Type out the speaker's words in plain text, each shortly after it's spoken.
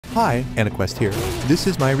Hi, AniQuest here. This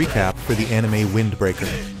is my recap for the anime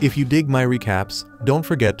Windbreaker. If you dig my recaps, don't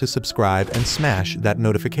forget to subscribe and smash that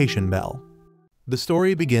notification bell. The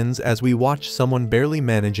story begins as we watch someone barely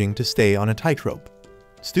managing to stay on a tightrope.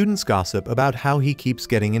 Students gossip about how he keeps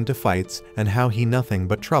getting into fights and how he nothing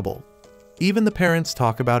but trouble. Even the parents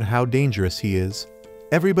talk about how dangerous he is.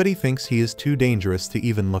 Everybody thinks he is too dangerous to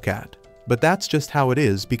even look at. But that's just how it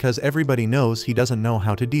is because everybody knows he doesn't know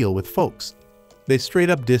how to deal with folks. They straight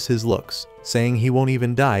up diss his looks, saying he won't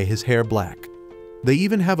even dye his hair black. They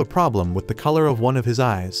even have a problem with the color of one of his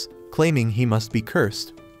eyes, claiming he must be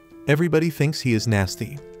cursed. Everybody thinks he is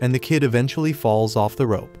nasty, and the kid eventually falls off the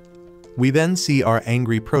rope. We then see our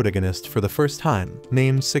angry protagonist for the first time,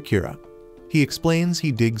 named Sakura. He explains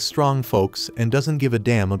he digs strong folks and doesn't give a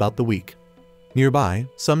damn about the weak. Nearby,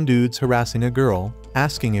 some dude's harassing a girl,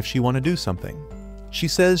 asking if she wanna do something. She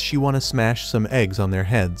says she wanna smash some eggs on their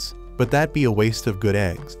heads, but that'd be a waste of good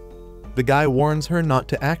eggs. The guy warns her not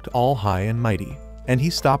to act all high and mighty, and he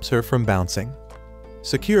stops her from bouncing.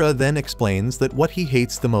 Sakura then explains that what he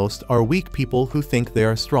hates the most are weak people who think they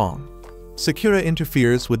are strong. Sakura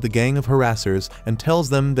interferes with the gang of harassers and tells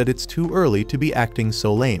them that it's too early to be acting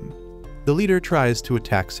so lame. The leader tries to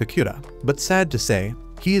attack Sakura, but sad to say,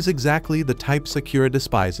 he is exactly the type Sakura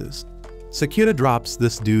despises. Sakura drops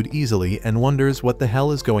this dude easily and wonders what the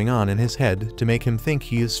hell is going on in his head to make him think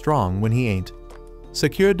he is strong when he ain't.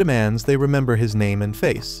 Sakura demands they remember his name and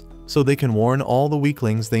face, so they can warn all the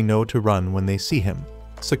weaklings they know to run when they see him.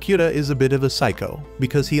 Sakura is a bit of a psycho,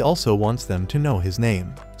 because he also wants them to know his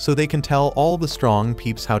name, so they can tell all the strong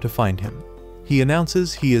peeps how to find him. He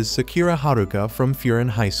announces he is Sakura Haruka from Furin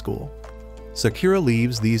High School. Sakura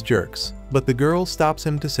leaves these jerks, but the girl stops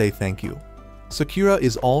him to say thank you. Sakura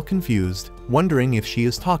is all confused, wondering if she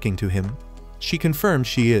is talking to him. She confirms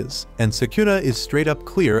she is, and Sakura is straight up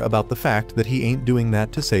clear about the fact that he ain't doing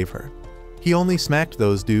that to save her. He only smacked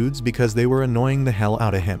those dudes because they were annoying the hell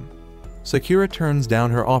out of him. Sakura turns down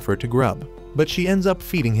her offer to grub, but she ends up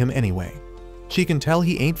feeding him anyway. She can tell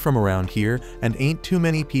he ain't from around here and ain't too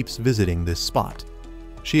many peeps visiting this spot.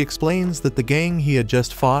 She explains that the gang he had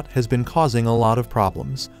just fought has been causing a lot of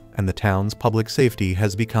problems, and the town's public safety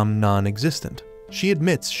has become non-existent. She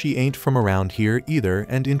admits she ain't from around here either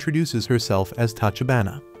and introduces herself as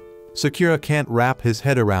Tachibana. Sakura can't wrap his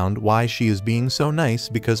head around why she is being so nice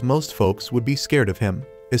because most folks would be scared of him,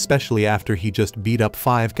 especially after he just beat up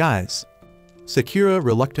 5 guys. Sakura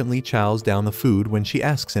reluctantly chows down the food when she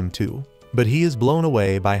asks him to, but he is blown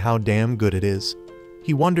away by how damn good it is.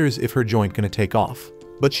 He wonders if her joint gonna take off,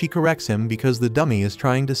 but she corrects him because the dummy is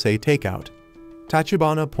trying to say takeout.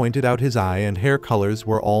 Tachibana pointed out his eye and hair colors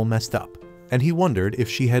were all messed up, and he wondered if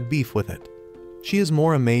she had beef with it. She is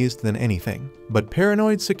more amazed than anything, but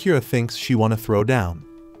paranoid Sakura thinks she wanna throw down.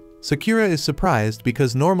 Sakura is surprised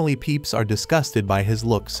because normally peeps are disgusted by his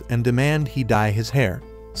looks and demand he dye his hair.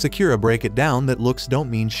 Sakura break it down that looks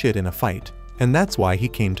don't mean shit in a fight, and that's why he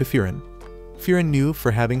came to Furin. Furin knew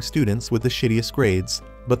for having students with the shittiest grades,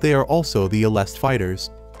 but they are also the illest fighters.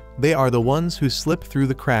 They are the ones who slip through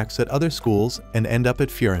the cracks at other schools and end up at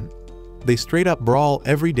Furin. They straight up brawl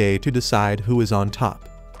every day to decide who is on top.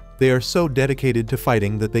 They are so dedicated to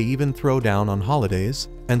fighting that they even throw down on holidays,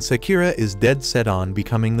 and Sakura is dead set on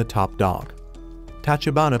becoming the top dog.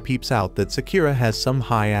 Tachibana peeps out that Sakura has some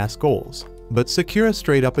high-ass goals, but Sakura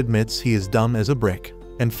straight up admits he is dumb as a brick,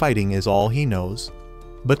 and fighting is all he knows.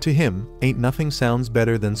 But to him, ain't nothing sounds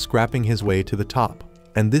better than scrapping his way to the top,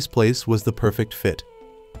 and this place was the perfect fit.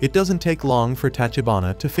 It doesn't take long for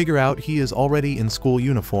Tachibana to figure out he is already in school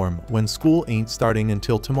uniform when school ain't starting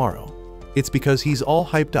until tomorrow. It's because he's all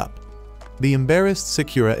hyped up. The embarrassed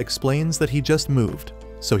Sakura explains that he just moved,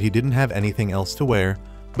 so he didn't have anything else to wear,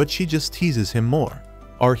 but she just teases him more.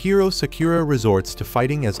 Our hero Sakura resorts to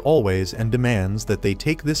fighting as always and demands that they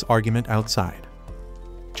take this argument outside.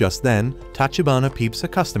 Just then, Tachibana peeps a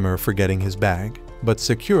customer forgetting his bag, but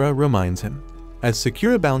Sakura reminds him. As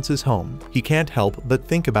Sakura bounces home, he can't help but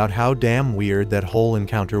think about how damn weird that whole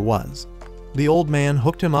encounter was. The old man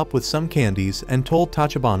hooked him up with some candies and told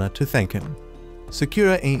Tachibana to thank him.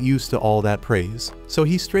 Sakura ain't used to all that praise, so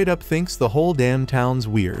he straight up thinks the whole damn town's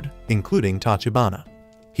weird, including Tachibana.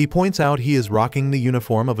 He points out he is rocking the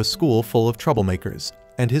uniform of a school full of troublemakers,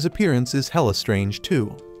 and his appearance is hella strange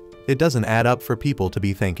too. It doesn't add up for people to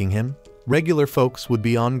be thanking him. Regular folks would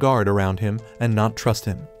be on guard around him and not trust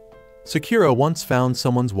him. Sakura once found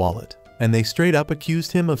someone's wallet, and they straight up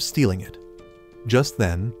accused him of stealing it. Just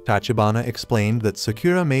then, Tachibana explained that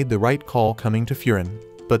Sakura made the right call coming to Furin,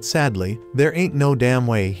 but sadly, there ain't no damn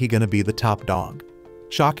way he gonna be the top dog.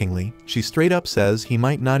 Shockingly, she straight up says he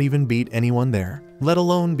might not even beat anyone there, let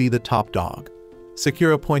alone be the top dog.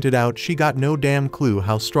 Sakura pointed out she got no damn clue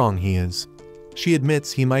how strong he is. She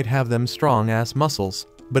admits he might have them strong-ass muscles,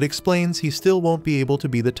 but explains he still won't be able to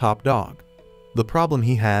be the top dog. The problem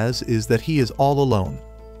he has is that he is all alone.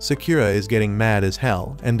 Sakura is getting mad as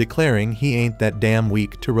hell and declaring he ain't that damn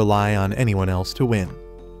weak to rely on anyone else to win.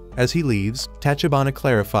 As he leaves, Tachibana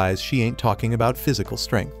clarifies she ain't talking about physical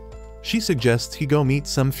strength. She suggests he go meet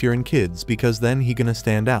some Furin kids because then he gonna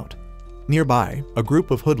stand out. Nearby, a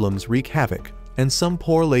group of hoodlums wreak havoc, and some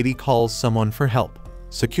poor lady calls someone for help.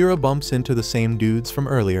 Sakura bumps into the same dudes from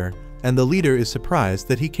earlier, and the leader is surprised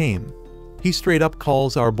that he came. He straight up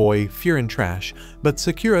calls our boy Furin trash, but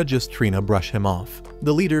Sakura just Trina brush him off.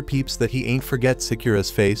 The leader peeps that he ain't forget Sakura's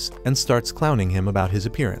face and starts clowning him about his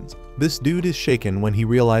appearance. This dude is shaken when he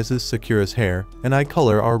realizes Sakura's hair and eye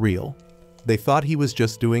color are real. They thought he was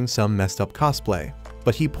just doing some messed up cosplay,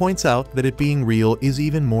 but he points out that it being real is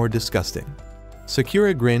even more disgusting.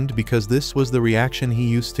 Sakura grinned because this was the reaction he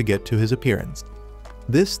used to get to his appearance.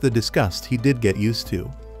 This the disgust he did get used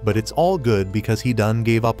to, but it's all good because he done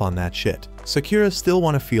gave up on that shit. Sakura still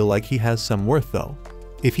wanna feel like he has some worth though.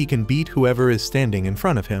 If he can beat whoever is standing in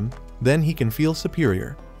front of him, then he can feel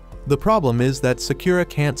superior. The problem is that Sakura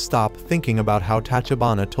can't stop thinking about how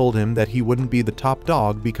Tachibana told him that he wouldn't be the top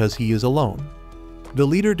dog because he is alone. The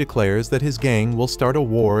leader declares that his gang will start a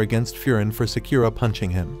war against Furin for Sakura punching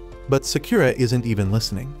him, but Sakura isn't even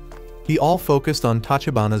listening. He all focused on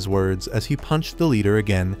Tachibana's words as he punched the leader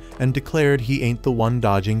again and declared he ain't the one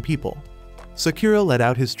dodging people. Sakura let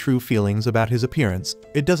out his true feelings about his appearance.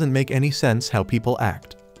 It doesn't make any sense how people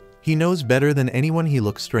act. He knows better than anyone he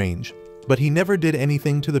looks strange, but he never did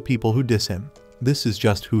anything to the people who diss him. This is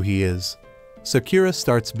just who he is. Sakura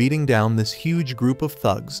starts beating down this huge group of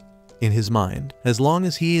thugs. In his mind, as long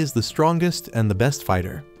as he is the strongest and the best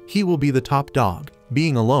fighter, he will be the top dog.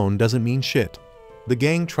 Being alone doesn't mean shit. The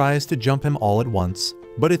gang tries to jump him all at once,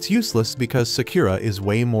 but it's useless because Sakura is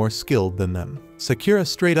way more skilled than them. Sakura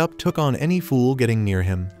straight up took on any fool getting near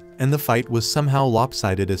him, and the fight was somehow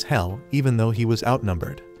lopsided as hell even though he was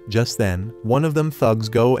outnumbered. Just then, one of them thugs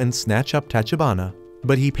go and snatch up Tachibana,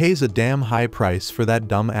 but he pays a damn high price for that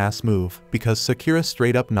dumb ass move because Sakura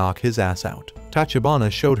straight up knock his ass out. Tachibana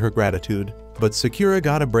showed her gratitude, but Sakura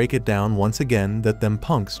gotta break it down once again that them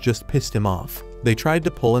punks just pissed him off. They tried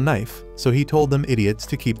to pull a knife, so he told them idiots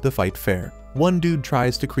to keep the fight fair. One dude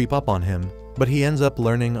tries to creep up on him, but he ends up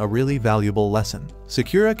learning a really valuable lesson.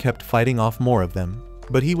 Sakura kept fighting off more of them,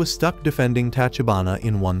 but he was stuck defending Tachibana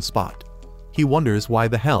in one spot. He wonders why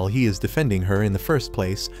the hell he is defending her in the first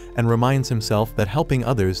place and reminds himself that helping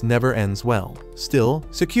others never ends well. Still,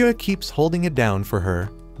 Sakura keeps holding it down for her,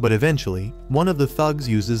 but eventually, one of the thugs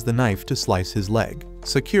uses the knife to slice his leg.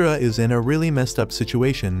 Sakura is in a really messed up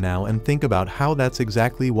situation now and think about how that's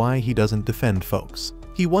exactly why he doesn't defend folks.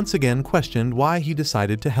 He once again questioned why he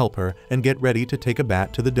decided to help her and get ready to take a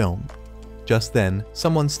bat to the dome. Just then,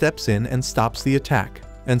 someone steps in and stops the attack,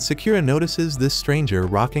 and Sakura notices this stranger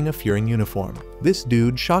rocking a Furin uniform. This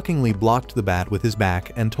dude shockingly blocked the bat with his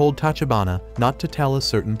back and told Tachibana not to tell a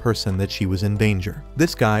certain person that she was in danger.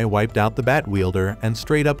 This guy wiped out the bat wielder and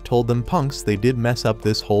straight up told them punks they did mess up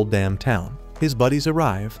this whole damn town. His buddies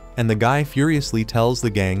arrive, and the guy furiously tells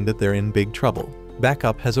the gang that they're in big trouble.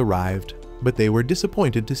 Backup has arrived, but they were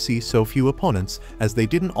disappointed to see so few opponents as they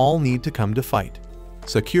didn't all need to come to fight.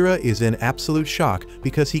 Sakura is in absolute shock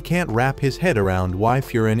because he can't wrap his head around why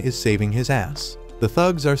Furin is saving his ass. The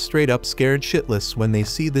thugs are straight up scared shitless when they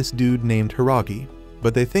see this dude named Hiragi,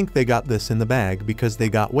 but they think they got this in the bag because they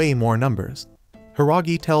got way more numbers.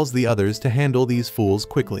 Hiragi tells the others to handle these fools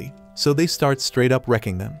quickly, so they start straight up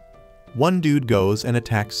wrecking them. One dude goes and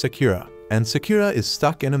attacks Sakura, and Sakura is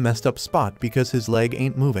stuck in a messed up spot because his leg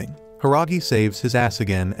ain't moving. Hiragi saves his ass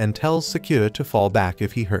again and tells Sakura to fall back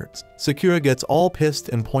if he hurts. Sakura gets all pissed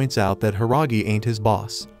and points out that Hiragi ain't his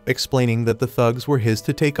boss, explaining that the thugs were his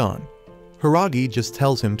to take on. Hiragi just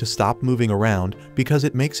tells him to stop moving around because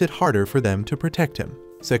it makes it harder for them to protect him.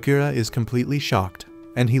 Sakura is completely shocked,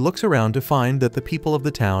 and he looks around to find that the people of the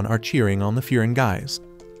town are cheering on the Furin guys.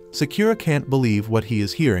 Sakura can't believe what he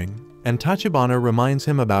is hearing, and Tachibana reminds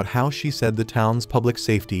him about how she said the town's public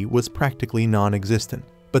safety was practically non-existent.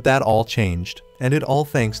 But that all changed, and it all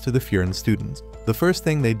thanks to the Furin students. The first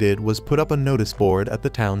thing they did was put up a notice board at the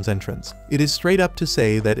town's entrance. It is straight up to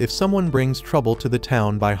say that if someone brings trouble to the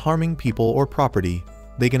town by harming people or property,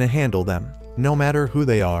 they gonna handle them, no matter who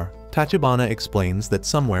they are. Tachibana explains that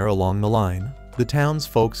somewhere along the line, the town's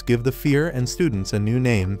folks give the Fear and students a new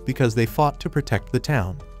name because they fought to protect the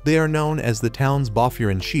town. They are known as the town's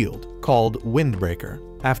Boffurin shield, called Windbreaker.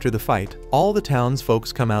 After the fight, all the town's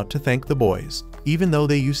folks come out to thank the boys. Even though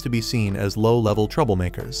they used to be seen as low-level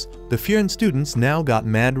troublemakers, the Furin students now got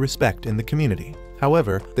mad respect in the community.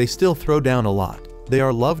 However, they still throw down a lot. They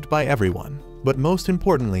are loved by everyone. But most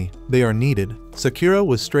importantly, they are needed. Sakura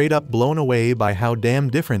was straight up blown away by how damn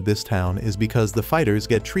different this town is because the fighters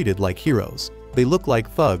get treated like heroes. They look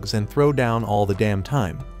like thugs and throw down all the damn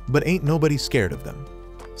time, but ain't nobody scared of them.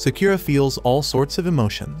 Sakura feels all sorts of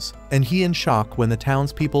emotions, and he in shock when the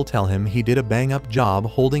townspeople tell him he did a bang-up job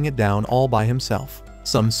holding it down all by himself.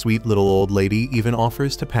 Some sweet little old lady even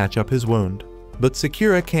offers to patch up his wound. But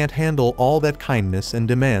Sakura can't handle all that kindness and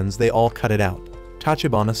demands they all cut it out.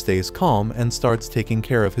 Tachibana stays calm and starts taking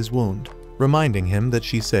care of his wound, reminding him that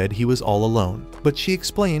she said he was all alone. But she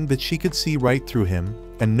explained that she could see right through him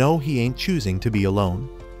and know he ain't choosing to be alone.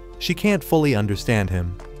 She can't fully understand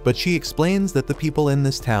him, but she explains that the people in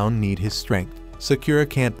this town need his strength. Sakura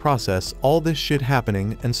can't process all this shit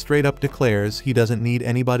happening and straight up declares he doesn't need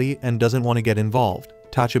anybody and doesn't want to get involved.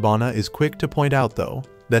 Tachibana is quick to point out though,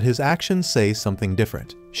 that his actions say something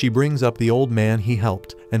different. She brings up the old man he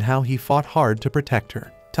helped and how he fought hard to protect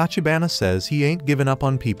her. Tachibana says he ain't given up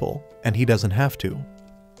on people, and he doesn't have to.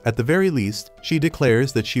 At the very least, she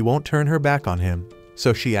declares that she won't turn her back on him,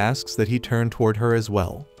 so she asks that he turn toward her as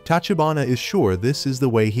well. Tachibana is sure this is the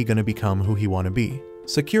way he gonna become who he wanna be.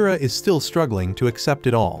 Sakura is still struggling to accept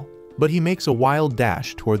it all, but he makes a wild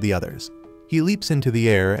dash toward the others. He leaps into the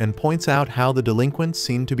air and points out how the delinquents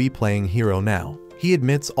seem to be playing hero now. He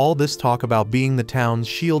admits all this talk about being the town's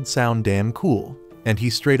shield sound damn cool, and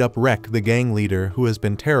he straight up wreck the gang leader who has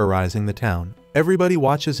been terrorizing the town. Everybody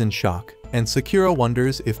watches in shock, and Sakura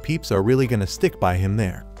wonders if peeps are really gonna stick by him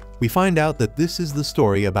there. We find out that this is the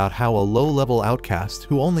story about how a low-level outcast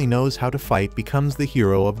who only knows how to fight becomes the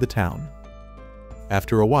hero of the town.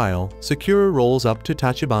 After a while, Sakura rolls up to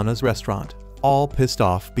Tachibana's restaurant, all pissed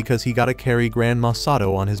off because he gotta carry Grandma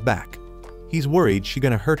Sato on his back. He's worried she's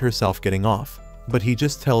gonna hurt herself getting off, but he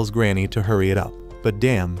just tells Granny to hurry it up. But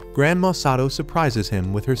damn, Grandma Sato surprises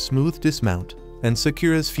him with her smooth dismount, and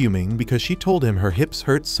Sakura's fuming because she told him her hips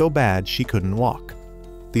hurt so bad she couldn't walk.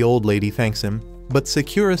 The old lady thanks him, but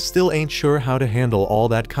Sakura still ain't sure how to handle all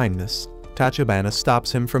that kindness. Tachibana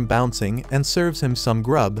stops him from bouncing and serves him some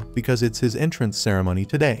grub because it's his entrance ceremony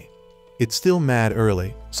today. It's still mad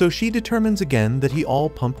early, so she determines again that he all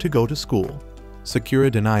pumped to go to school. Sakura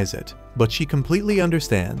denies it, but she completely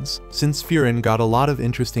understands, since Furin got a lot of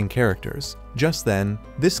interesting characters. Just then,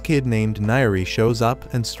 this kid named Nairi shows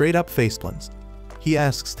up and straight up faceplants. He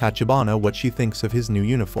asks Tachibana what she thinks of his new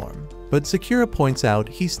uniform, but Sakura points out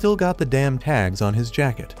he's still got the damn tags on his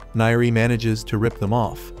jacket. Nairi manages to rip them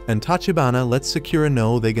off, and Tachibana lets Sakura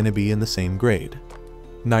know they're gonna be in the same grade.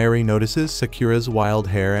 Nairi notices Sakura's wild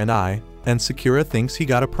hair and eye, and Sakura thinks he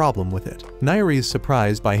got a problem with it. Nairi is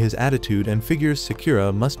surprised by his attitude and figures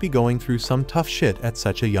Sakura must be going through some tough shit at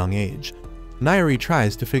such a young age. Nairi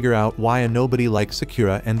tries to figure out why a nobody like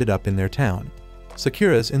Sakura ended up in their town.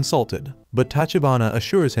 Sakura's insulted, but Tachibana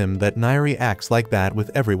assures him that Nairi acts like that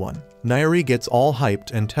with everyone. Nairi gets all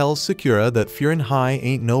hyped and tells Sakura that Furin High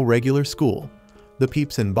ain't no regular school. The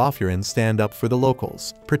peeps in Bafurin stand up for the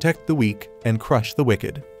locals, protect the weak, and crush the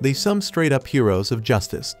wicked. They some straight up heroes of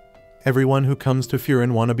justice. Everyone who comes to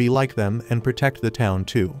Furin wanna be like them and protect the town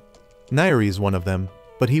too. Nairi's one of them,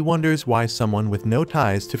 but he wonders why someone with no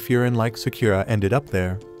ties to Furin like Sakura ended up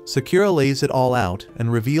there. Sakura lays it all out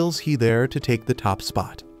and reveals he there to take the top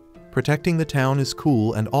spot. Protecting the town is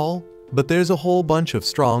cool and all, but there's a whole bunch of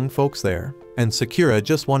strong folks there, and Sakura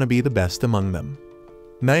just wanna be the best among them.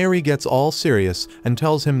 Nairi gets all serious and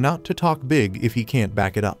tells him not to talk big if he can't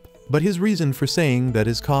back it up, but his reason for saying that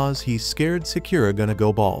is cause he's scared Sakura gonna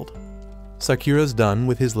go bald. Sakura's done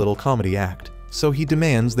with his little comedy act, so he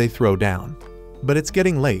demands they throw down. But it's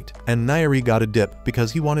getting late, and Nairi got a dip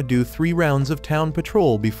because he wanna do 3 rounds of town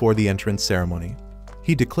patrol before the entrance ceremony.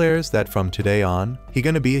 He declares that from today on, he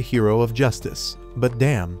gonna be a hero of justice, but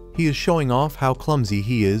damn, he is showing off how clumsy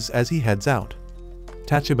he is as he heads out.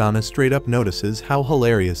 Tachibana straight up notices how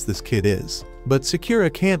hilarious this kid is, but Sakura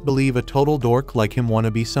can't believe a total dork like him wanna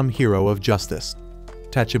be some hero of justice.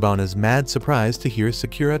 Tachibana's mad surprised to hear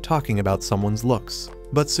Sakura talking about someone's looks,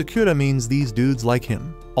 but Sakura means these dudes like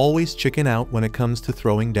him, always chicken out when it comes to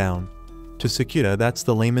throwing down. To Sakura that's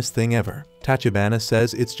the lamest thing ever. Tachibana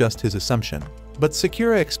says it's just his assumption, but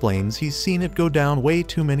Sakura explains he's seen it go down way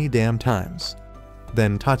too many damn times.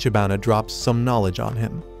 Then Tachibana drops some knowledge on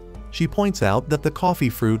him. She points out that the coffee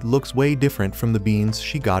fruit looks way different from the beans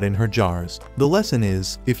she got in her jars. The lesson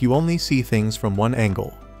is, if you only see things from one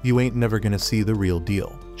angle, you ain't never gonna see the real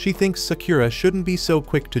deal. She thinks Sakura shouldn't be so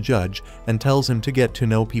quick to judge and tells him to get to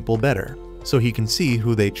know people better, so he can see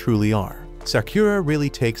who they truly are. Sakura really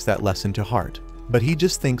takes that lesson to heart. but he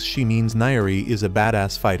just thinks she means Nairi is a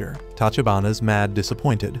badass fighter. Tachibana's mad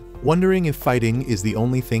disappointed, wondering if fighting is the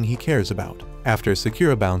only thing he cares about. After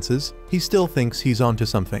Sakura bounces, he still thinks he's onto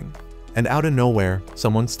something. And out of nowhere,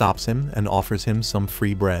 someone stops him and offers him some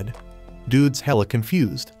free bread. Dude's hella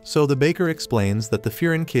confused, so the baker explains that the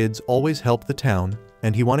Furin kids always help the town,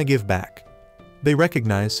 and he wanna give back. They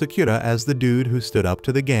recognize Sakura as the dude who stood up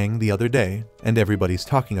to the gang the other day, and everybody's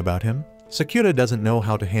talking about him. Sakura doesn't know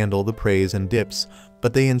how to handle the praise and dips,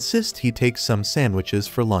 but they insist he takes some sandwiches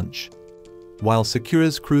for lunch. While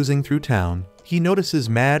Sakura's cruising through town, he notices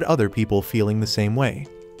mad other people feeling the same way.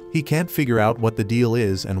 He can't figure out what the deal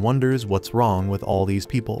is and wonders what's wrong with all these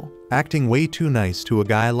people, acting way too nice to a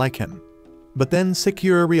guy like him. But then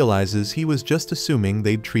Sakura realizes he was just assuming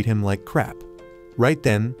they'd treat him like crap. Right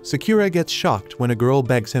then, Sakura gets shocked when a girl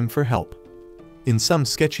begs him for help. In some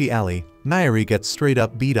sketchy alley, Nairi gets straight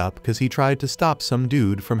up beat up because he tried to stop some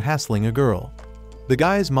dude from hassling a girl. The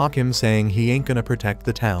guys mock him saying he ain't gonna protect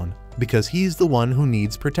the town, because he's the one who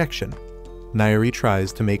needs protection. Nairi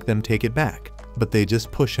tries to make them take it back, but they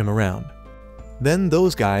just push him around. Then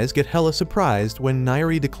those guys get hella surprised when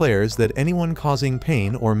Nairi declares that anyone causing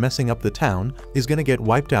pain or messing up the town is gonna get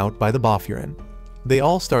wiped out by the Boffurin. They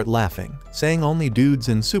all start laughing, saying only dudes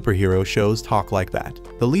in superhero shows talk like that.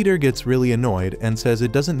 The leader gets really annoyed and says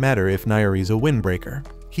it doesn't matter if Nairi's a windbreaker.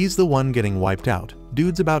 He's the one getting wiped out.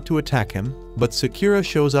 Dude's about to attack him, but Sakura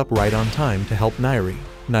shows up right on time to help Nairi.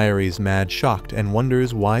 Nairi's mad shocked and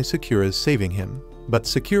wonders why Sakura's saving him, but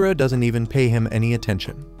Sakura doesn't even pay him any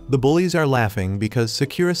attention. The bullies are laughing because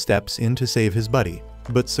Sakura steps in to save his buddy,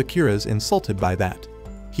 but Sakura's insulted by that.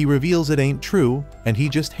 He reveals it ain't true, and he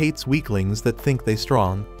just hates weaklings that think they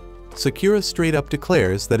strong. Sakura straight up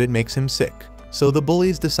declares that it makes him sick, so the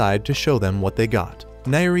bullies decide to show them what they got.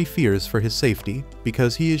 Nairi fears for his safety,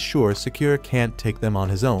 because he is sure Sakura can't take them on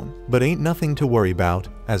his own, but ain't nothing to worry about,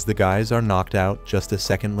 as the guys are knocked out just a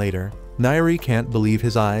second later. Nairi can't believe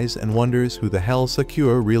his eyes and wonders who the hell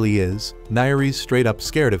Sakura really is. Nairi's straight up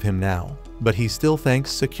scared of him now, but he still thanks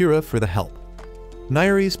Sakura for the help.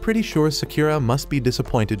 Nairi's pretty sure Sakura must be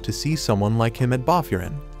disappointed to see someone like him at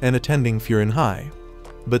Boffurin and attending Furin High.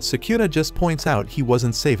 But Sakura just points out he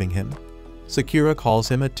wasn't saving him. Sakura calls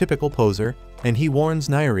him a typical poser, and he warns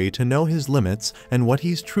Nairi to know his limits and what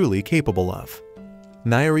he's truly capable of.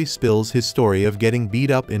 Nairi spills his story of getting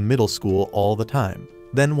beat up in middle school all the time.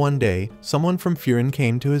 Then one day, someone from Furin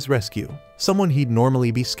came to his rescue, someone he'd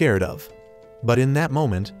normally be scared of. But in that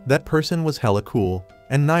moment, that person was hella cool,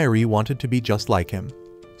 and Nairi wanted to be just like him.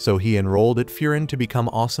 So he enrolled at Furin to become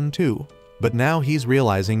awesome too, but now he's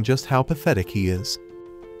realizing just how pathetic he is.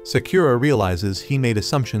 Sakura realizes he made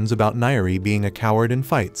assumptions about Nairi being a coward in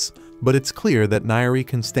fights, but it's clear that Nairi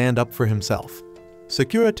can stand up for himself.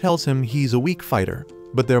 Sakura tells him he's a weak fighter,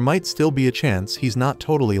 but there might still be a chance he's not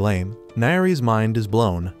totally lame. Nairi's mind is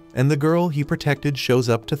blown, and the girl he protected shows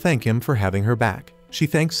up to thank him for having her back. She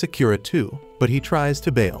thanks Sakura too, but he tries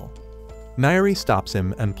to bail. Nairi stops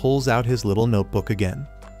him and pulls out his little notebook again.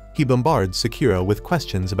 He bombards Sakura with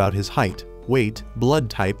questions about his height, weight, blood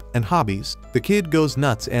type, and hobbies. The kid goes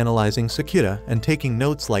nuts analyzing Sakura and taking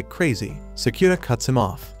notes like crazy. Sakura cuts him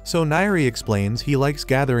off, so Nairi explains he likes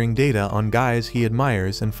gathering data on guys he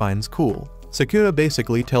admires and finds cool. Sakura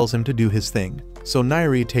basically tells him to do his thing, so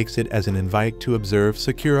Nairi takes it as an invite to observe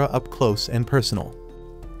Sakura up close and personal.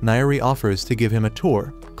 Nairi offers to give him a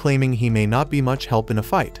tour, claiming he may not be much help in a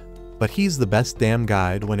fight, but he's the best damn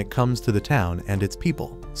guide when it comes to the town and its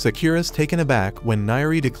people. Sakura's taken aback when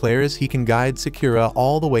Nairi declares he can guide Sakura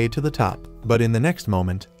all the way to the top, but in the next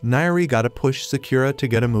moment, Nairi gotta push Sakura to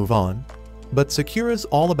get a move on. But Sakura's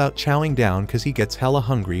all about chowing down cause he gets hella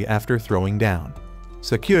hungry after throwing down.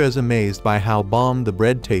 Sakura's amazed by how bomb the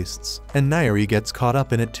bread tastes, and Nairi gets caught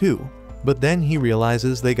up in it too, but then he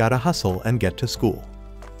realizes they gotta hustle and get to school.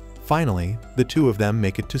 Finally, the two of them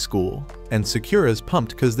make it to school, and Sakura's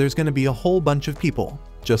pumped cause there's gonna be a whole bunch of people,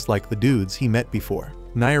 just like the dudes he met before.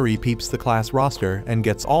 Nairi peeps the class roster and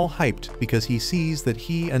gets all hyped because he sees that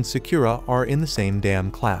he and Sakura are in the same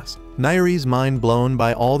damn class. Nairi's mind blown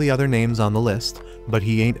by all the other names on the list, but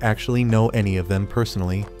he ain't actually know any of them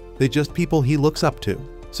personally. They just people he looks up to.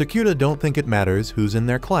 Sakura don't think it matters who's in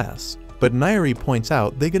their class, but Nairi points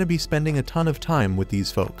out they're gonna be spending a ton of time with these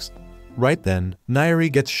folks. Right then,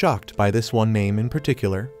 Nairi gets shocked by this one name in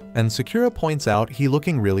particular, and Sakura points out he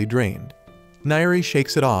looking really drained. Nairi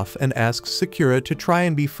shakes it off and asks Sakura to try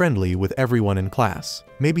and be friendly with everyone in class,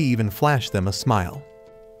 maybe even flash them a smile.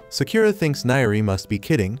 Sakura thinks Nairi must be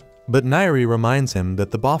kidding, but Nairi reminds him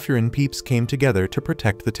that the Boffurin peeps came together to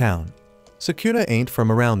protect the town. Sakura ain't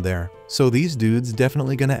from around there, so these dudes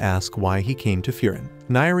definitely gonna ask why he came to Furin.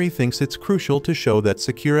 Nairi thinks it's crucial to show that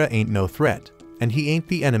Sakura ain't no threat, and he ain't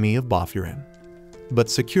the enemy of Boffurin. But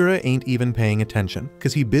Sakura ain't even paying attention,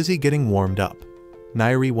 cause he busy getting warmed up.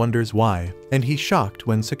 Nairi wonders why, and he's shocked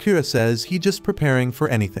when Sakura says he just preparing for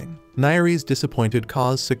anything. Nairi's disappointed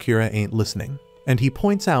cause Sakura ain't listening, and he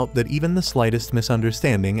points out that even the slightest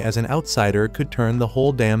misunderstanding as an outsider could turn the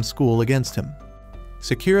whole damn school against him.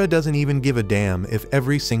 Sakura doesn't even give a damn if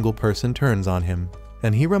every single person turns on him,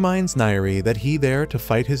 and he reminds Nairi that he there to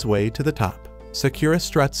fight his way to the top. Sakura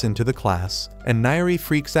struts into the class, and Nairi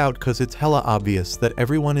freaks out cause it's hella obvious that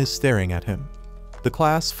everyone is staring at him. The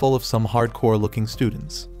class full of some hardcore looking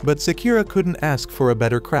students, but Sakura couldn't ask for a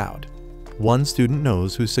better crowd. One student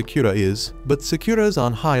knows who Sakura is, but Sakura's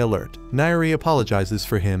on high alert. Nairi apologizes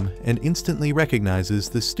for him and instantly recognizes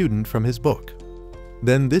the student from his book.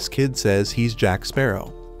 Then this kid says he's Jack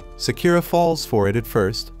Sparrow. Sakura falls for it at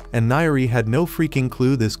first, and Nairi had no freaking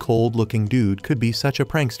clue this cold-looking dude could be such a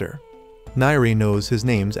prankster. Nairi knows his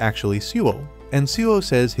name's actually Suo, and Suo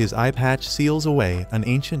says his eye patch seals away an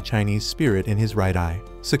ancient Chinese spirit in his right eye.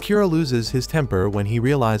 Sakura loses his temper when he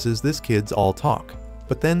realizes this kid's all talk.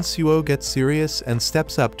 But then Suo gets serious and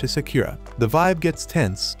steps up to Sakura. The vibe gets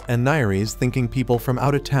tense, and Nairi's thinking people from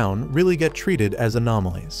out of town really get treated as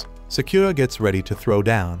anomalies. Sakura gets ready to throw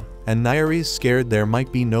down, and Nairi's scared there might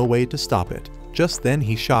be no way to stop it. Just then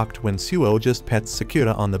he's shocked when Suo just pets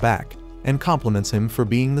Sakura on the back, and compliments him for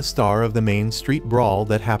being the star of the main street brawl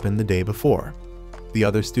that happened the day before. The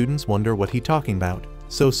other students wonder what he's talking about,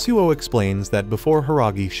 so Suo explains that before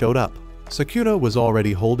Hiragi showed up, Sakura was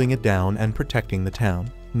already holding it down and protecting the town.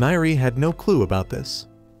 Nairi had no clue about this.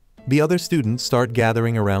 The other students start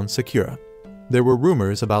gathering around Sakura. There were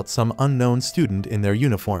rumors about some unknown student in their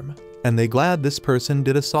uniform, and they glad this person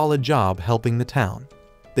did a solid job helping the town.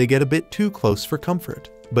 They get a bit too close for comfort,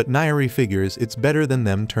 but Nairi figures it's better than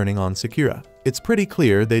them turning on Sakura. It's pretty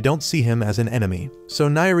clear they don't see him as an enemy, so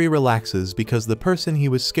Nairi relaxes because the person he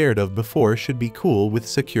was scared of before should be cool with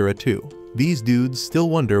Sakura too. These dudes still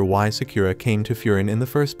wonder why Sakura came to Furin in the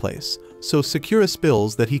first place, so Sakura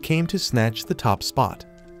spills that he came to snatch the top spot.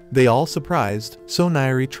 They all surprised, so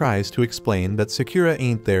Nairi tries to explain that Sakura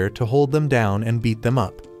ain't there to hold them down and beat them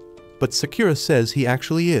up. But Sakura says he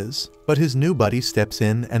actually is, but his new buddy steps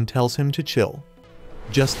in and tells him to chill.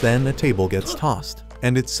 Just then a table gets tossed,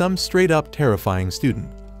 and it's some straight-up terrifying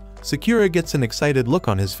student. Sakura gets an excited look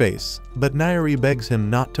on his face, but Nairi begs him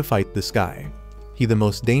not to fight this guy. He's the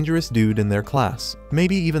most dangerous dude in their class,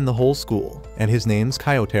 maybe even the whole school, and his name's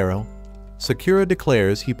Kyotaro. Sakura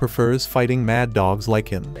declares he prefers fighting mad dogs like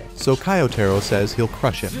him, so Kyotaro says he'll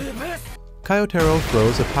crush him. Kyotaro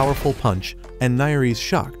throws a powerful punch, and Nairi's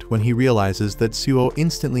shocked when he realizes that Suo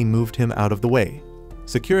instantly moved him out of the way.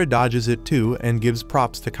 Sakura dodges it too and gives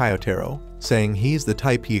props to Kyotaro, saying he's the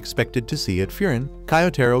type he expected to see at Furin.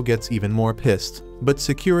 Kyotaro gets even more pissed, but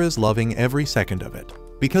Sakura's loving every second of it,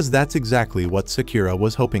 because that's exactly what Sakura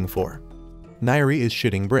was hoping for. Nairi is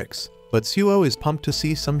shitting bricks, but Suo is pumped to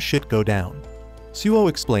see some shit go down. Suo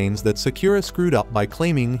explains that Sakura screwed up by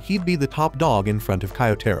claiming he'd be the top dog in front of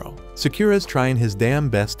Kyotaro. Sakura's trying his damn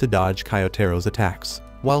best to dodge Kyotaro's attacks,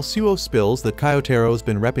 while Suo spills that Kyotaro's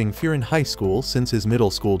been repping Furin High School since his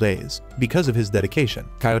middle school days, because of his dedication.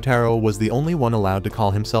 Kyotaro was the only one allowed to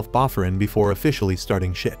call himself Boffurin before officially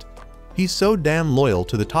starting shit. He's so damn loyal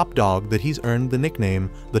to the top dog that he's earned the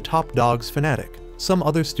nickname the Top Dog's Fanatic. Some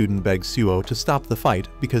other student begs Suo to stop the fight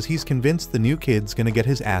because he's convinced the new kid's gonna get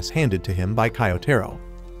his ass handed to him by Kyotaro.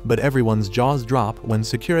 But everyone's jaws drop when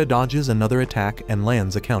Sakura dodges another attack and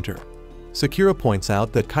lands a counter. Sakura points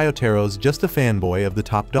out that Kyotaro's just a fanboy of the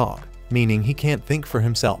top dog, meaning he can't think for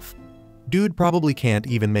himself. Dude probably can't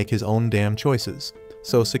even make his own damn choices,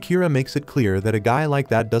 so Sakura makes it clear that a guy like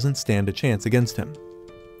that doesn't stand a chance against him.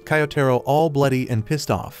 Kyotaro, all bloody and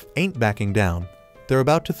pissed off, ain't backing down. They're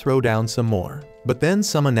about to throw down some more, but then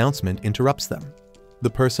some announcement interrupts them. The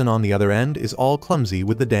person on the other end is all clumsy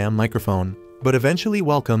with the damn microphone, but eventually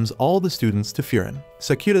welcomes all the students to Furin.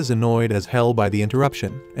 Sakura's annoyed as hell by the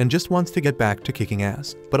interruption and just wants to get back to kicking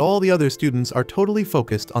ass, but all the other students are totally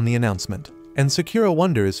focused on the announcement, and Sakura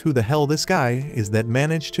wonders who the hell this guy is that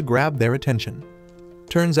managed to grab their attention.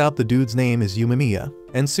 Turns out the dude's name is Yumemiya,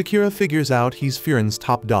 and Sakura figures out he's Furin's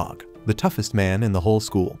top dog, the toughest man in the whole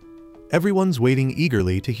school. Everyone's waiting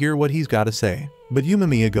eagerly to hear what he's got to say, but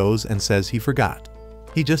Yumemiya goes and says he forgot.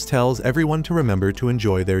 He just tells everyone to remember to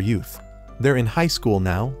enjoy their youth. They're in high school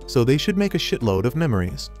now, so they should make a shitload of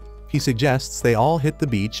memories. He suggests they all hit the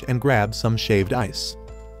beach and grab some shaved ice.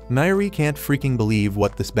 Nairi can't freaking believe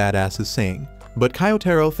what this badass is saying, but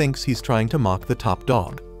Kyotaro thinks he's trying to mock the top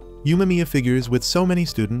dog. Yumamiya figures with so many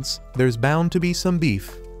students, there's bound to be some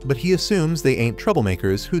beef, but he assumes they ain't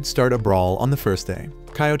troublemakers who'd start a brawl on the first day.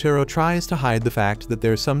 Kyotaro tries to hide the fact that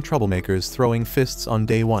there's some troublemakers throwing fists on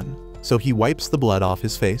day one, so he wipes the blood off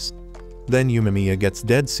his face. Then Yumamiya gets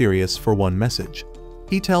dead serious for one message.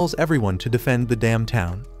 He tells everyone to defend the damn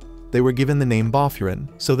town. They were given the name Boffurin,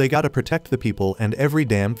 so they gotta protect the people and every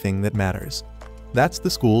damn thing that matters. That's the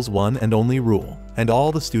school's one and only rule, and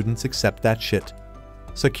all the students accept that shit.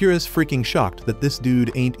 Sakura's freaking shocked that this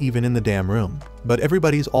dude ain't even in the damn room, but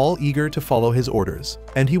everybody's all eager to follow his orders,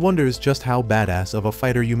 and he wonders just how badass of a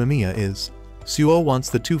fighter Yumamiya is. Suo wants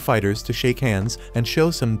the two fighters to shake hands and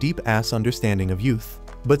show some deep-ass understanding of youth,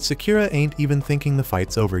 but Sakura ain't even thinking the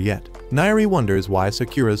fight's over yet. Nairi wonders why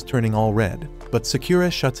Sakura's turning all red, but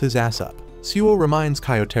Sakura shuts his ass up. Suo reminds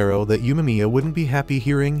Kyotaro that Yumamiya wouldn't be happy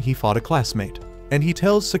hearing he fought a classmate, and he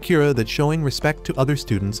tells Sakura that showing respect to other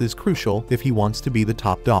students is crucial if he wants to be the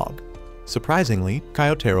top dog. Surprisingly,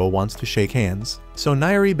 Kyotaro wants to shake hands, so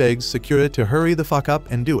Nairi begs Sakura to hurry the fuck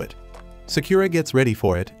up and do it. Sakura gets ready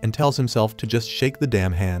for it and tells himself to just shake the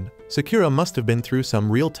damn hand. Sakura must have been through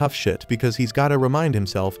some real tough shit because he's gotta remind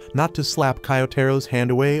himself not to slap Kyotaro's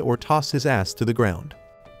hand away or toss his ass to the ground.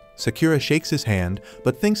 Sakura shakes his hand,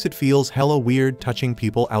 but thinks it feels hella weird touching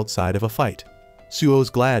people outside of a fight. Suo's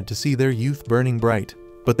glad to see their youth burning bright,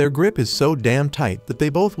 but their grip is so damn tight that they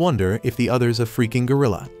both wonder if the other's a freaking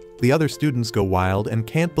gorilla. The other students go wild and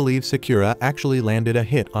can't believe Sakura actually landed a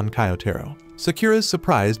hit on Kyotaro. Sakura's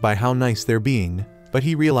surprised by how nice they're being, but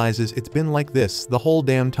he realizes it's been like this the whole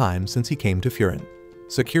damn time since he came to Furin.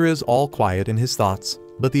 Sakura's all quiet in his thoughts,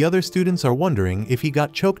 but the other students are wondering if he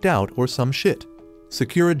got choked out or some shit.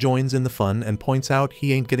 Sakura joins in the fun and points out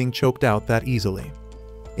he ain't getting choked out that easily.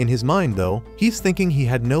 In his mind though, he's thinking he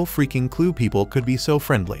had no freaking clue people could be so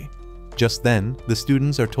friendly. Just then, the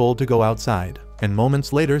students are told to go outside, and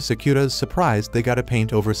moments later Sakura's surprised they gotta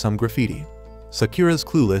paint over some graffiti. Sakura's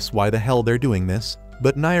clueless why the hell they're doing this,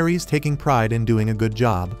 but Nairi's taking pride in doing a good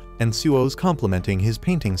job, and Suo's complimenting his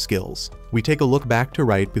painting skills. We take a look back to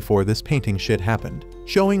right before this painting shit happened,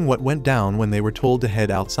 showing what went down when they were told to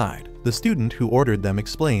head outside. The student who ordered them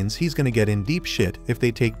explains he's gonna get in deep shit if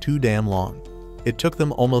they take too damn long. It took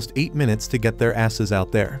them almost 8 minutes to get their asses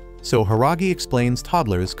out there, so Haragi explains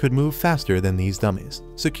toddlers could move faster than these dummies.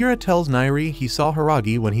 Sakura tells Nairi he saw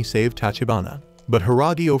Haragi when he saved Tachibana, but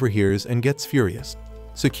Haragi overhears and gets furious.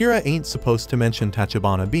 Sakura ain't supposed to mention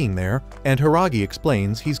Tachibana being there, and Haragi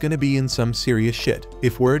explains he's gonna be in some serious shit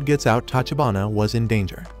if word gets out Tachibana was in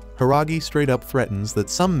danger. Haragi straight up threatens that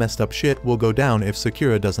some messed up shit will go down if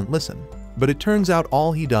Sakura doesn't listen, but it turns out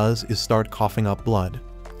all he does is start coughing up blood.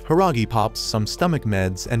 Haragi pops some stomach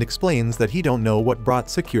meds and explains that he don't know what brought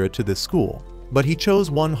Sakura to this school, but he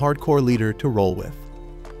chose one hardcore leader to roll with.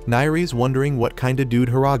 Nairi's wondering what kind of dude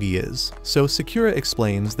Haragi is, so Sakura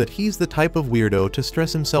explains that he's the type of weirdo to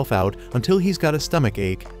stress himself out until he's got a stomach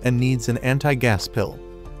ache and needs an anti-gas pill.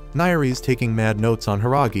 Nairi's taking mad notes on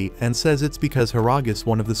Haragi and says it's because Haragi's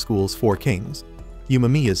one of the school's 4 kings.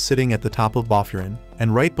 Yumamiya's sitting at the top of Boffurin,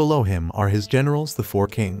 and right below him are his generals, the 4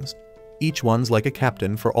 kings. Each one's like a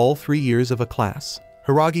captain for all 3 years of a class.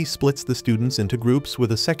 Haragi splits the students into groups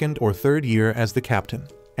with a 2nd or 3rd year as the captain,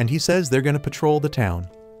 and he says they're gonna patrol the town.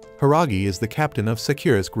 Haragi is the captain of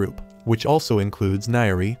Sakura's group, which also includes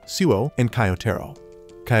Nairi, Suo, and Kyotaro.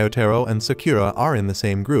 Kyotaro and Sakura are in the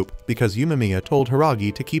same group because Yumamiya told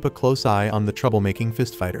Haragi to keep a close eye on the troublemaking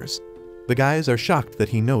fistfighters. The guys are shocked that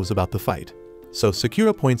he knows about the fight, so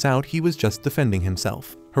Sakura points out he was just defending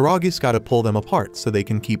himself. Haragi's gotta pull them apart so they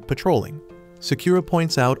can keep patrolling. Sakura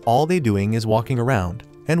points out all they doing is walking around,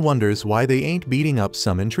 and wonders why they ain't beating up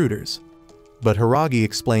some intruders. But Haragi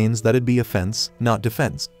explains that it'd be offense, not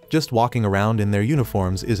defense. Just walking around in their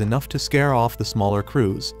uniforms is enough to scare off the smaller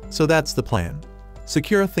crews, so that's the plan.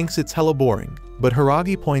 Sakura thinks it's hella boring, but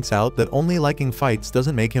Haragi points out that only liking fights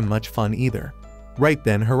doesn't make him much fun either. Right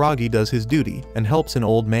then Haragi does his duty and helps an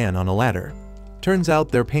old man on a ladder. Turns out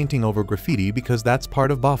they're painting over graffiti because that's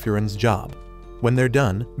part of Boffurin's job. When they're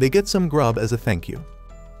done, they get some grub as a thank you.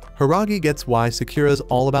 Haragi gets why Sakura's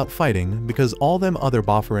all about fighting because all them other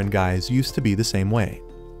Boffurin guys used to be the same way.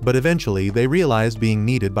 But eventually they realize being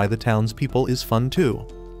needed by the townspeople is fun too.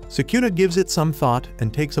 Sakura gives it some thought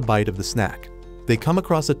and takes a bite of the snack. They come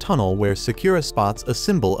across a tunnel where Sakura spots a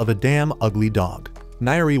symbol of a damn ugly dog.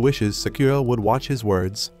 Nairi wishes Sakura would watch his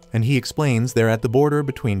words, and he explains they're at the border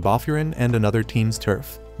between Boffurin and another team's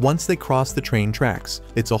turf. Once they cross the train tracks,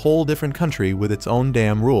 it's a whole different country with its own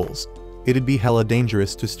damn rules. It'd be hella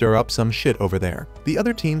dangerous to stir up some shit over there. The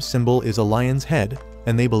other team's symbol is a lion's head,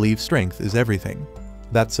 and they believe strength is everything.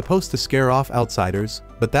 That's supposed to scare off outsiders,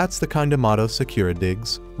 but that's the kinda motto Sakura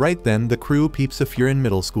digs. Right then, the crew peeps a Furin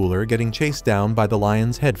middle schooler getting chased down by the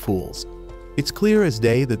lion's head fools. It's clear as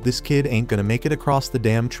day that this kid ain't gonna make it across the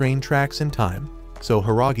damn train tracks in time, so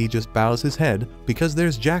Hiragi just bows his head because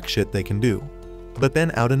there's jack shit they can do. But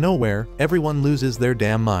then out of nowhere, everyone loses their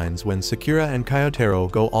damn minds when Sakura and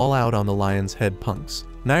Kyotaro go all out on the lion's head punks.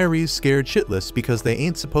 Nairi's scared shitless because they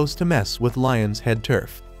ain't supposed to mess with lion's head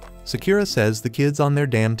turf. Sakura says the kid's on their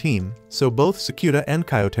damn team, so both Sakura and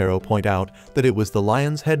Kyotaro point out that it was the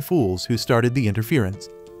lion's head fools who started the interference.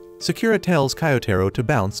 Sakura tells Kyotaro to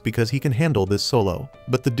bounce because he can handle this solo,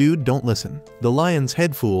 but the dude don't listen. The lion's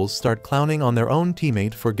head fools start clowning on their own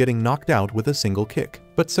teammate for getting knocked out with a single kick.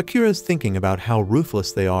 But Sakura's thinking about how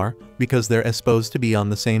ruthless they are because they're supposed to be on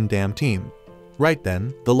the same damn team. Right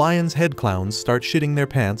then, the lion's head clowns start shitting their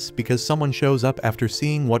pants because someone shows up after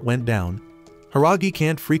seeing what went down. Hiragi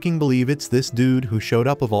can't freaking believe it's this dude who showed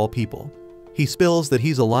up of all people. He spills that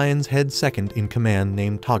he's a lion's head second in command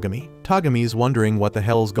named Togami. Togami's wondering what the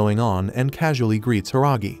hell's going on and casually greets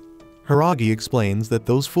Hiragi. Hiragi explains that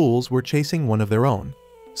those fools were chasing one of their own.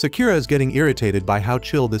 Sakura is getting irritated by how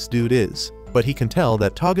chill this dude is, but he can tell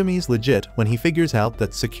that Togami's legit when he figures out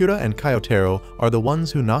that Sakura and Kyotaro are the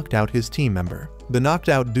ones who knocked out his team member. The knocked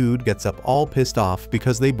out dude gets up all pissed off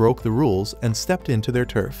because they broke the rules and stepped into their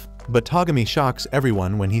turf. But Togami shocks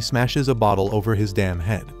everyone when he smashes a bottle over his damn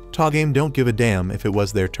head. Togame don't give a damn if it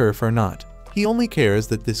was their turf or not. He only cares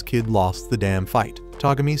that this kid lost the damn fight.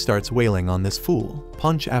 Togami starts wailing on this fool,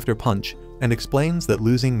 punch after punch, and explains that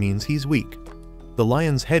losing means he's weak. The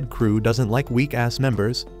lion's head crew doesn't like weak-ass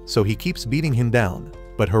members, so he keeps beating him down,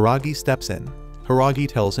 but Hiragi steps in. Hiragi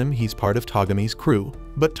tells him he's part of Togami's crew,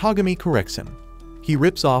 but Togami corrects him. He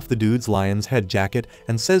rips off the dude's lion's head jacket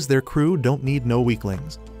and says their crew don't need no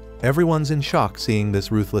weaklings. Everyone's in shock seeing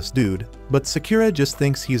this ruthless dude, but Sakura just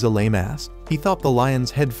thinks he's a lame ass. He thought the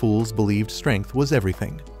lion's head fools believed strength was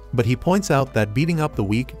everything, but he points out that beating up the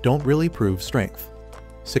weak don't really prove strength.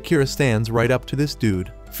 Sakura stands right up to this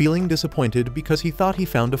dude, feeling disappointed because he thought he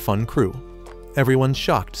found a fun crew. Everyone's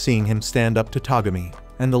shocked seeing him stand up to Togami,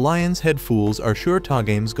 and the lion's head fools are sure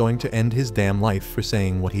Togame's going to end his damn life for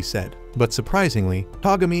saying what he said. But surprisingly,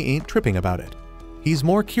 Togami ain't tripping about it. He's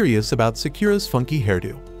more curious about Sakura's funky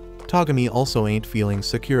hairdo. Togami also ain't feeling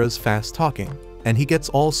Sakura's fast talking, and he gets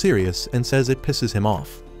all serious and says it pisses him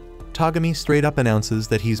off. Togami straight up announces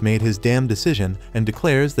that he's made his damn decision and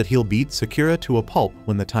declares that he'll beat Sakura to a pulp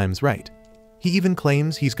when the time's right. He even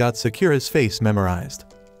claims he's got Sakura's face memorized.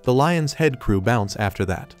 The lion's head crew bounce after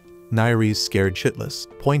that. Nairi's scared shitless,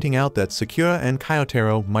 pointing out that Sakura and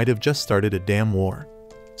Kyotaro might have just started a damn war.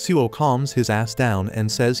 Suo calms his ass down and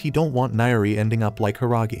says he don't want Nairi ending up like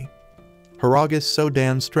Hiragi. Hiragi's so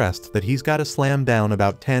damn stressed that he's gotta slam down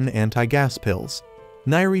about 10 anti-gas pills.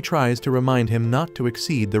 Nairi tries to remind him not to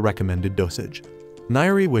exceed the recommended dosage.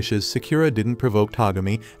 Nairi wishes Sakura didn't provoke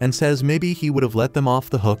Togami and says maybe he would have let them off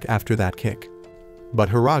the hook after that kick. But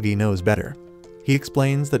Hiragi knows better. He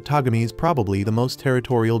explains that Togami's probably the most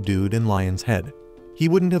territorial dude in Lion's Head. He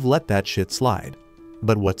wouldn't have let that shit slide.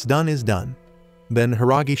 But what's done is done. Then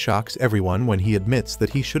Hiragi shocks everyone when he admits that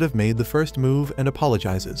he should have made the first move and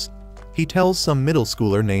apologizes. He tells some middle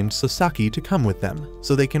schooler named Sasaki to come with them,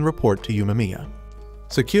 so they can report to Yumamiya.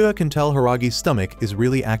 Sakura can tell Hiragi's stomach is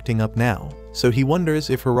really acting up now, so he wonders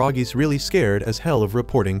if Hiragi's really scared as hell of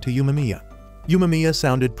reporting to Yumamiya. Yumamiya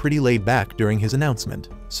sounded pretty laid back during his announcement,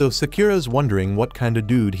 so Sakura's wondering what kind of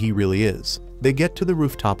dude he really is. They get to the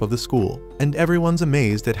rooftop of the school, and everyone's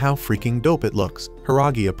amazed at how freaking dope it looks.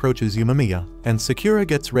 Hiragi approaches Yumamiya, and Sakura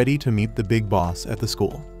gets ready to meet the big boss at the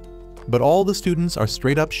school. But all the students are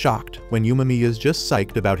straight up shocked when Yumamiya's just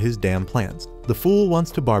psyched about his damn plans. The fool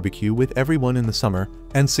wants to barbecue with everyone in the summer,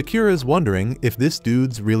 and Sakura's wondering if this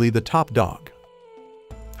dude's really the top dog.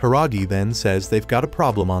 Hiragi then says they've got a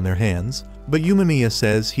problem on their hands, but Yumamiya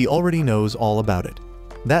says he already knows all about it.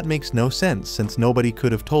 That makes no sense since nobody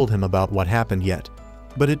could have told him about what happened yet.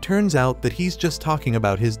 But it turns out that he's just talking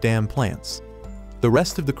about his damn plants. The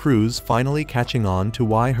rest of the crew's finally catching on to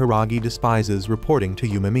why Hiragi despises reporting to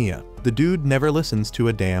Yumamiya. The dude never listens to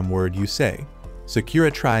a damn word you say.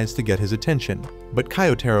 Sakura tries to get his attention, but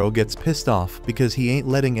Kyotaro gets pissed off because he ain't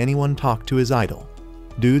letting anyone talk to his idol.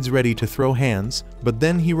 Dude's ready to throw hands, but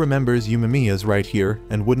then he remembers Yumamiya's right here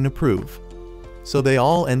and wouldn't approve. So they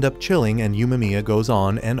all end up chilling and Yumamiya goes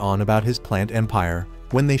on and on about his plant empire,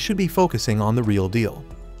 when they should be focusing on the real deal.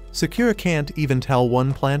 Sakura can't even tell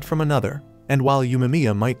one plant from another. And while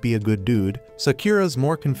Yumamiya might be a good dude, Sakura's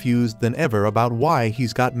more confused than ever about why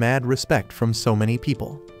he's got mad respect from so many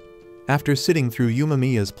people. After sitting through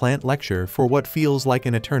Yumamiya's plant lecture for what feels like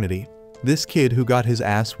an eternity, This kid who got his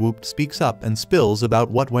ass whooped speaks up and spills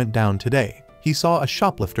about what went down today. He saw a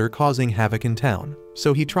shoplifter causing havoc in town,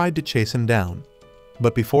 so he tried to chase him down.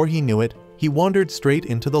 But before he knew it, he wandered straight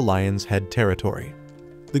into the Lion's Head territory.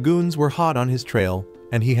 The goons were hot on his trail,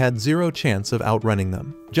 and he had zero chance of outrunning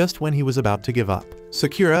them. Just when he was about to give up,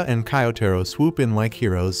 Sakura and Kyotaro swoop in like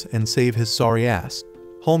heroes and save his sorry ass.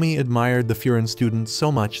 Homie admired the Furin students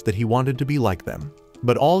so much that he wanted to be like them.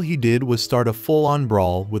 But all he did was start a full-on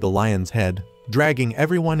brawl with a Lion's Head, dragging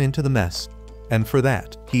everyone into the mess. And for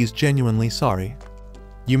that, he's genuinely sorry.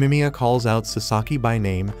 Yumemiya calls out Sasaki by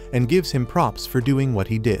name and gives him props for doing what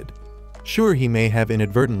he did. Sure, he may have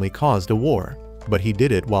inadvertently caused a war, but he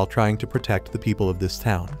did it while trying to protect the people of this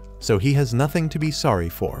town, so he has nothing to be sorry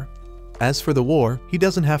for. As for the war, he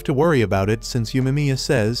doesn't have to worry about it since Yumemiya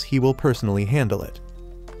says he will personally handle it.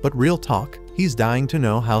 But real talk, he's dying to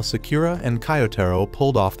know how Sakura and Kyotaro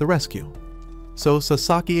pulled off the rescue. So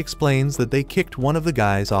Sasaki explains that they kicked one of the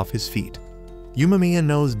guys off his feet. Yumemiya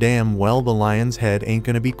knows damn well the Lion's Head ain't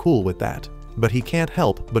gonna be cool with that, but he can't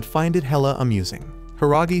help but find it hella amusing.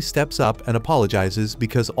 Hiragi steps up and apologizes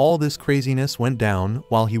because all this craziness went down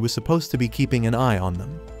while he was supposed to be keeping an eye on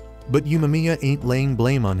them. But Yumemiya ain't laying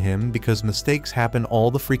blame on him because mistakes happen all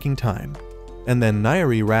the freaking time. And then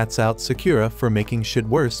Nairi rats out Sakura for making shit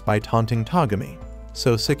worse by taunting Togami.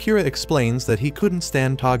 So Sakura explains that he couldn't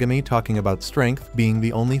stand Togami talking about strength being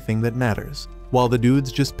the only thing that matters, while the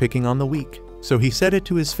dude's just picking on the weak, so he said it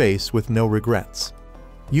to his face with no regrets.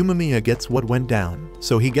 Yumemiya gets what went down,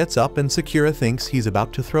 so he gets up and Sakura thinks he's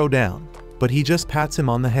about to throw down, but he just pats him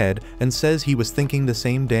on the head and says he was thinking the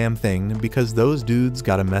same damn thing because those dudes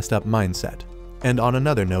got a messed up mindset. And on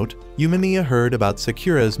another note, Yumemiya heard about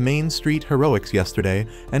Sakura's Main Street heroics yesterday,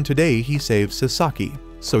 and today he saved Sasaki,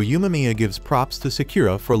 so Yumemiya gives props to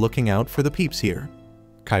Sakura for looking out for the peeps here.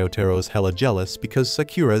 Kyotaro's hella jealous because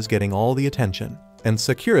Sakura's getting all the attention, and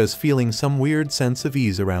Sakura's feeling some weird sense of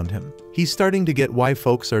ease around him. He's starting to get why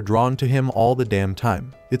folks are drawn to him all the damn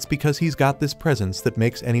time. It's because he's got this presence that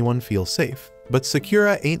makes anyone feel safe. But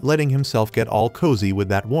Sakura ain't letting himself get all cozy with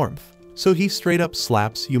that warmth, so he straight up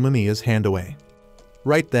slaps Yumemiya's hand away.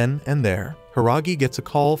 Right then and there, Hiragi gets a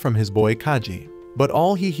call from his boy Kaji, but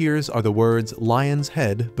all he hears are the words Lion's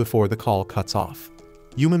Head before the call cuts off.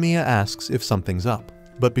 Yumemiya asks if something's up,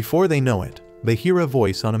 but before they know it, they hear a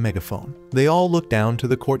voice on a megaphone. They all look down to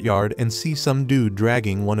the courtyard and see some dude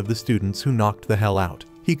dragging one of the students who knocked the hell out.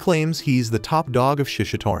 He claims he's the top dog of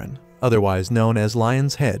Shishitoran, otherwise known as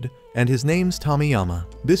Lion's Head, and his name's Tomiyama.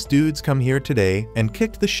 This dude's come here today and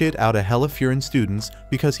kicked the shit out of hella Furin students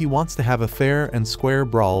because he wants to have a fair and square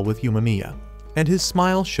brawl with Yumemiya. And his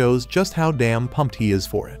smile shows just how damn pumped he is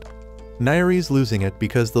for it. Nairi's losing it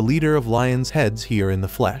because the leader of Lion's Head's here in the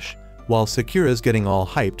flesh, while Sakura's getting all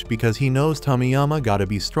hyped because he knows Tomiyama gotta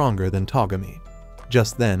be stronger than Togami.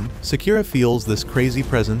 Just then, Sakura feels this crazy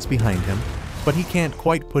presence behind him, but he can't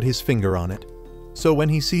quite put his finger on it. So when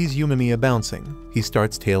he sees Yumemiya bouncing, he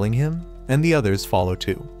starts tailing him, and the others follow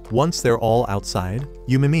too. Once they're all outside,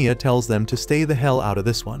 Yumemiya tells them to stay the hell out of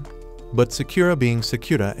this one. But Sakura being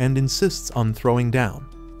Sakura and insists on throwing down.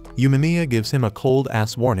 Yumemiya gives him a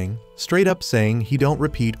cold-ass warning, straight up saying he don't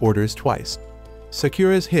repeat orders twice.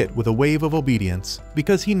 Sakura's hit with a wave of obedience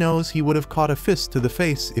because he knows he would have caught a fist to the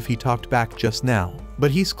face if he talked back just now,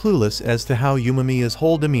 but he's clueless as to how Yumemiya's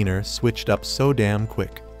whole demeanor switched up so damn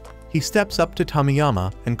quick. He steps up to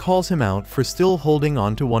Tomiyama and calls him out for still holding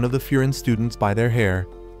on to one of the Furin students by their hair,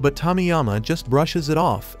 but Tomiyama just brushes it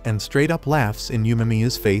off and straight up laughs in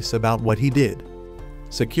Yumemiya's face about what he did.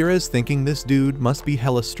 Sakura's thinking this dude must be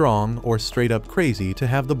hella strong or straight up crazy to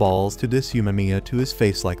have the balls to diss Yumemiya to his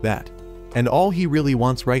face like that. And all he really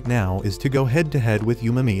wants right now is to go head to head with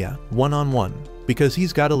Yumemiya, one-on-one, because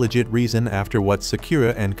he's got a legit reason after what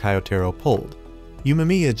Sakura and Kyotaro pulled.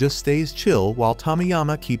 Yumemiya just stays chill while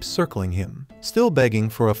Tomiyama keeps circling him, still begging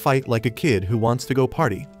for a fight like a kid who wants to go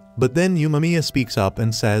party. But then Yumemiya speaks up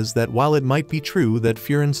and says that while it might be true that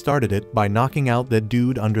Furin started it by knocking out that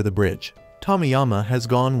dude under the bridge, Tomiyama has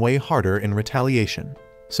gone way harder in retaliation,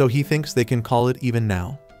 so he thinks they can call it even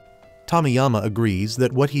now. Tomiyama agrees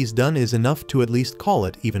that what he's done is enough to at least call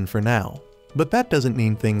it even for now. But that doesn't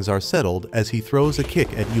mean things are settled as he throws a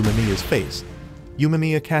kick at Yumemiya's face.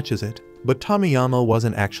 Yumemiya catches it, but Tomiyama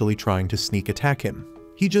wasn't actually trying to sneak attack him.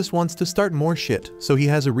 He just wants to start more shit, so he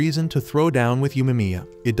has a reason to throw down with Yumemiya.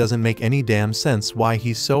 It doesn't make any damn sense why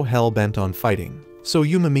he's so hell-bent on fighting. So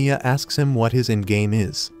Yumemiya asks him what his endgame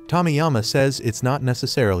is. Tomiyama says it's not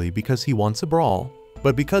necessarily because he wants a brawl,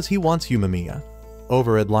 but because he wants Yumemiya.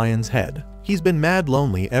 Over at Lion's Head, he's been mad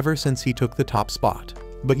lonely ever since he took the top spot.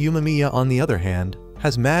 But Yumemiya, on the other hand,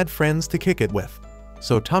 has mad friends to kick it with.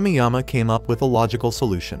 So Tomiyama came up with a logical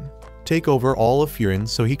solution. Take over all of Furin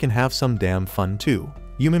so he can have some damn fun too.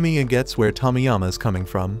 Yumemiya gets where Tomiyama's coming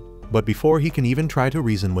from, but before he can even try to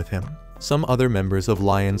reason with him, some other members of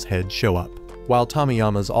Lion's Head show up. While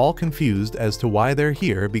Tomiyama's all confused as to why they're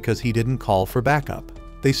here because he didn't call for backup.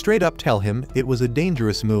 They straight up tell him it was a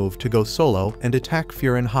dangerous move to go solo and attack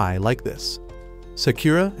Furin High like this.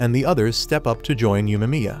 Sakura and the others step up to join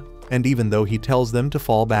Yumemiya, and even though he tells them to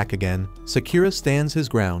fall back again, Sakura stands his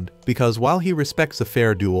ground because while he respects a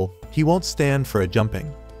fair duel, he won't stand for a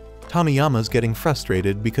jumping. Tomiyama's getting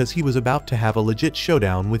frustrated because he was about to have a legit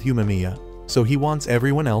showdown with Yumemiya, so he wants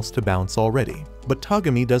everyone else to bounce already. But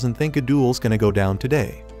Togami doesn't think a duel's gonna go down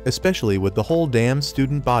today, especially with the whole damn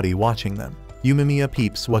student body watching them. Yumemiya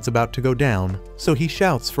peeps what's about to go down, so he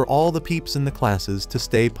shouts for all the peeps in the classes to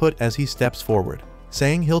stay put as he steps forward,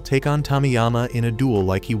 saying he'll take on Tomiyama in a duel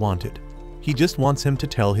like he wanted. He just wants him to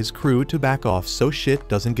tell his crew to back off so shit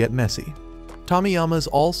doesn't get messy. Tomiyama's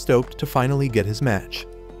all stoked to finally get his match.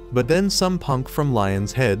 But then some punk from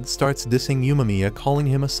Lion's Head starts dissing Yumemiya, calling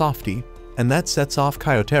him a softie, and that sets off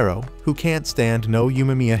Kyotaro, who can't stand no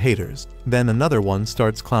Yumemiya haters. Then another one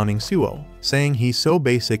starts clowning Suo, saying he's so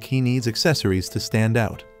basic he needs accessories to stand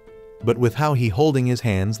out. But with how he holding his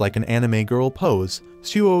hands like an anime girl pose,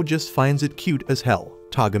 Suo just finds it cute as hell.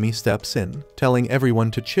 Togami steps in, telling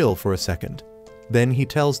everyone to chill for a second. Then he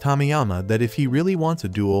tells Tomiyama that if he really wants a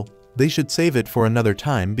duel, they should save it for another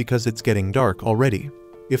time because it's getting dark already.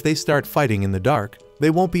 If they start fighting in the dark, they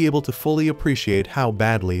won't be able to fully appreciate how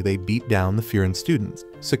badly they beat down the Furin students.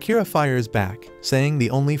 Sakura fires back, saying the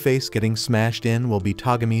only face getting smashed in will be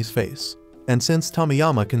Togami's face. And since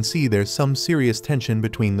Tomiyama can see there's some serious tension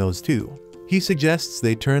between those two, he suggests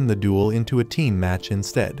they turn the duel into a team match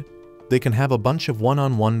instead. They can have a bunch of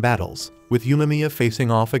one-on-one battles, with Yumemiya facing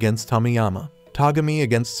off against Tomiyama, Togami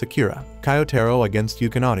against Sakura, Kyotaro against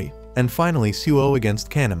Yukinari, and finally Suo against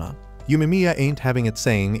Kanema. Yumemiya ain't having it,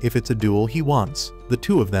 saying if it's a duel he wants, the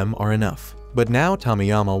two of them are enough. But now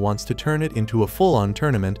Tomiyama wants to turn it into a full-on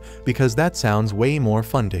tournament because that sounds way more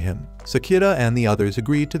fun to him. Sakura and the others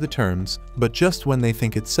agree to the terms, but just when they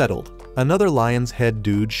think it's settled, another Lion's Head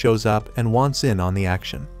dude shows up and wants in on the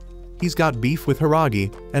action. He's got beef with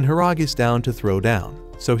Hiragi, and Hiragi's down to throw down,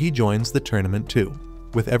 so he joins the tournament too.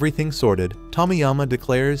 With everything sorted, Tomiyama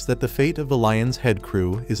declares that the fate of the Lion's Head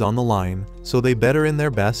crew is on the line, so they better in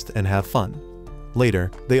their best and have fun.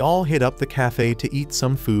 Later, they all hit up the cafe to eat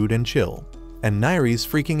some food and chill. And Nairi's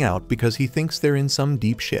freaking out because he thinks they're in some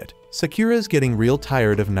deep shit. Sakura's getting real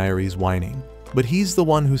tired of Nairi's whining, but he's the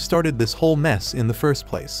one who started this whole mess in the first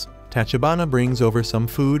place. Tachibana brings over some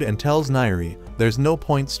food and tells Nairi there's no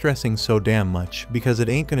point stressing so damn much because it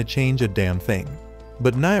ain't gonna change a damn thing.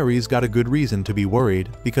 But Nairi's got a good reason to be worried,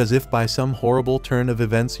 because if by some horrible turn of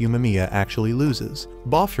events Yumemiya actually loses,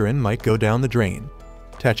 Bofurin might go down the drain.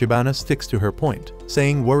 Tachibana sticks to her point,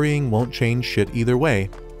 saying worrying won't change shit either way,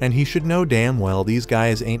 and he should know damn well these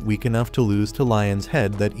guys ain't weak enough to lose to Lion's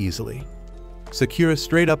Head that easily. Sakura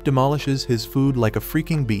straight up demolishes his food like a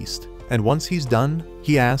freaking beast, and once he's done,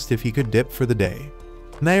 he asked if he could dip for the day.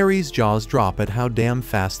 Nairi's jaws drop at how damn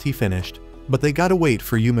fast he finished, but they gotta wait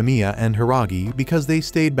for Yumemiya and Hiragi because they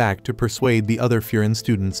stayed back to persuade the other Furin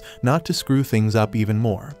students not to screw things up even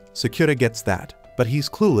more. Sakura gets that, but he's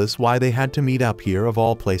clueless why they had to meet up here of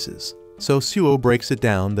all places. So Suo breaks it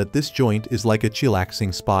down that this joint is like a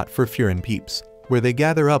chillaxing spot for Furin peeps, where they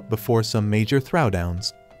gather up before some major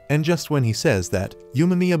throwdowns. And just when he says that,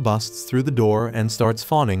 Yumemiya busts through the door and starts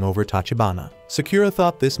fawning over Tachibana. Sakura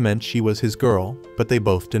thought this meant she was his girl, but they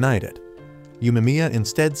both denied it. Yumemiya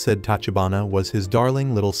instead said Tachibana was his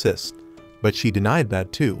darling little sis, but she denied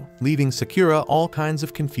that too, leaving Sakura all kinds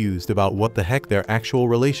of confused about what the heck their actual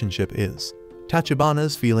relationship is.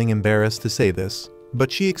 Tachibana's feeling embarrassed to say this,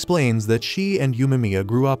 but she explains that she and Yumemiya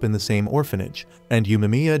grew up in the same orphanage, and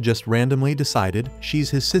Yumemiya just randomly decided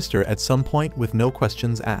she's his sister at some point with no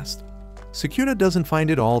questions asked. Sakura doesn't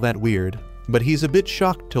find it all that weird, but he's a bit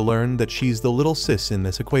shocked to learn that she's the little sis in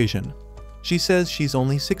this equation. She says she's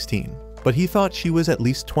only 16. But he thought she was at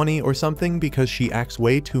least 20 or something because she acts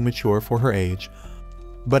way too mature for her age.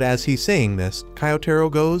 But as he's saying this,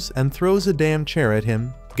 Kyotaro goes and throws a damn chair at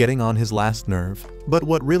him, getting on his last nerve. But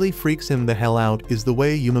what really freaks him the hell out is the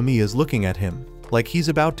way Yumemiya's looking at him, like he's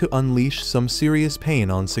about to unleash some serious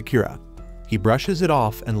pain on Sakura. He brushes it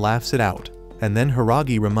off and laughs it out, and then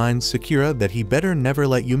Hiragi reminds Sakura that he better never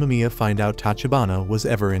let Yumemiya find out Tachibana was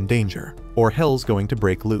ever in danger, or hell's going to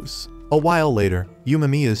break loose. A while later,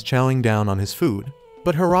 Yumemiya is chowing down on his food,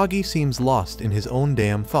 but Hiragi seems lost in his own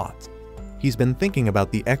damn thoughts. He's been thinking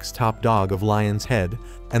about the ex-top dog of Lion's Head,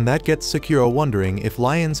 and that gets Sakura wondering if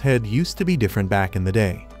Lion's Head used to be different back in the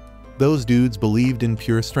day. Those dudes believed in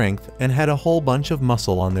pure strength and had a whole bunch of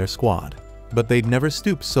muscle on their squad, but they'd never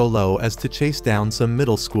stoop so low as to chase down some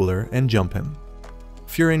middle schooler and jump him.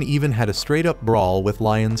 Furin even had a straight-up brawl with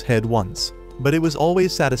Lion's Head once, but it was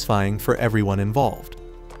always satisfying for everyone involved.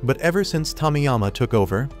 But ever since Tomiyama took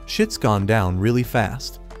over, shit's gone down really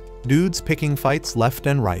fast. Dudes picking fights left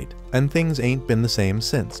and right, and things ain't been the same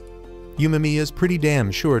since. Yumemiya's pretty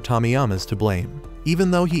damn sure Tomiyama's to blame,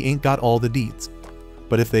 even though he ain't got all the deets.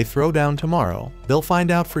 But if they throw down tomorrow, they'll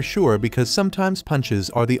find out for sure because sometimes punches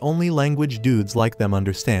are the only language dudes like them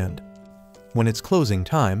understand. When it's closing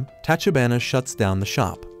time, Tachibana shuts down the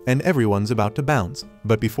shop, and everyone's about to bounce.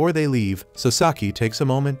 But before they leave, Sasaki takes a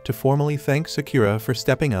moment to formally thank Sakura for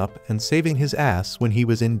stepping up and saving his ass when he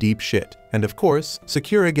was in deep shit. And of course,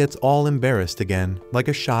 Sakura gets all embarrassed again, like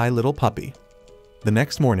a shy little puppy. The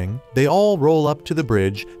next morning, they all roll up to the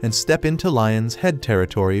bridge and step into Lion's Head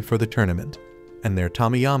territory for the tournament. And there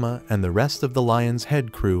Tomiyama and the rest of the Lion's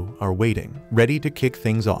Head crew are waiting, ready to kick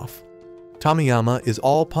things off. Tomiyama is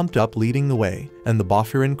all pumped up leading the way, and the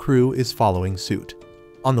Bofurin crew is following suit.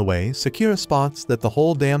 On the way, Sakura spots that the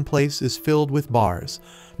whole damn place is filled with bars.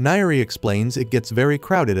 Nairi explains it gets very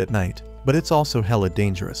crowded at night, but it's also hella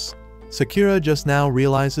dangerous. Sakura just now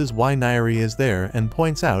realizes why Nairi is there and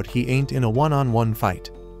points out he ain't in a one-on-one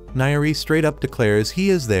fight. Nairi straight up declares he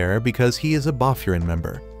is there because he is a Bofurin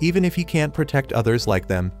member. Even if he can't protect others like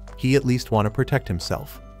them, he at least want to protect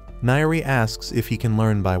himself. Nairi asks if he can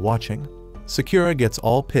learn by watching. Sakura gets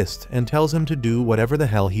all pissed and tells him to do whatever the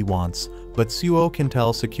hell he wants, but Suo can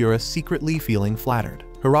tell Sakura secretly feeling flattered.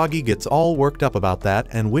 Hiragi gets all worked up about that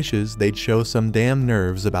and wishes they'd show some damn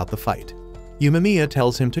nerves about the fight. Yumemiya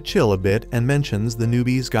tells him to chill a bit and mentions the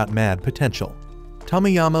newbies got mad potential.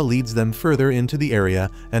 Tomiyama leads them further into the area,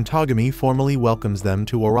 and Togami formally welcomes them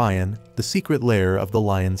to Orion, the secret lair of the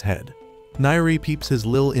Lion's Head. Nairi peeps his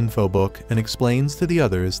lil info book and explains to the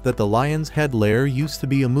others that the Lion's Head lair used to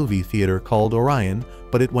be a movie theater called Orion,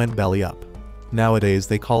 but it went belly up. Nowadays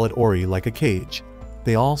they call it Ori like a cage.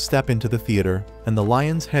 They all step into the theater, and the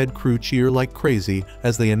Lion's Head crew cheer like crazy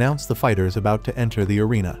as they announce the fighters about to enter the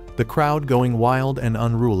arena. The crowd going wild and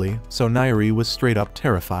unruly, so Nairi was straight up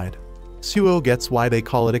terrified. Suo gets why they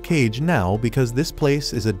call it a cage now because this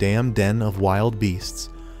place is a damn den of wild beasts.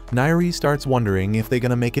 Nairi starts wondering if they're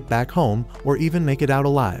gonna make it back home or even make it out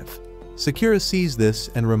alive. Sakura sees this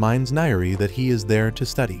and reminds Nairi that he is there to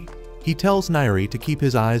study. He tells Nairi to keep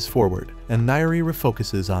his eyes forward, and Nairi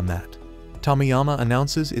refocuses on that. Tomiyama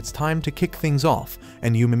announces it's time to kick things off,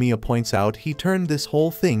 and Yumemiya points out he turned this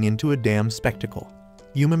whole thing into a damn spectacle.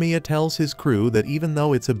 Yumemiya tells his crew that even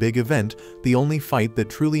though it's a big event, the only fight that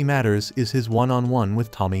truly matters is his one-on-one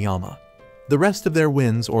with Tomiyama. The rest of their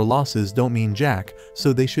wins or losses don't mean jack,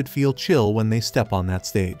 so they should feel chill when they step on that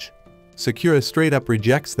stage. Sakura straight up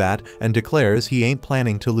rejects that and declares he ain't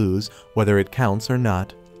planning to lose, whether it counts or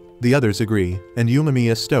not. The others agree, and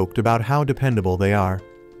Yumemiya stoked about how dependable they are.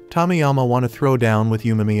 Tomiyama want to throw down with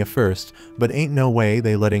Yumemiya first, but ain't no way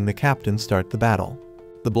they letting the captain start the battle.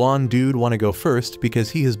 The blonde dude want to go first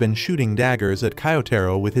because he has been shooting daggers at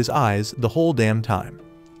Kyotaro with his eyes the whole damn time.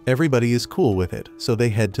 Everybody is cool with it, so they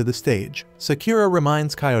head to the stage. Sakura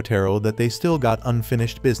reminds Kyotaro that they still got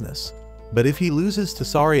unfinished business. But if he loses to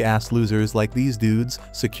sorry-ass losers like these dudes,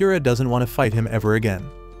 Sakura doesn't want to fight him ever again.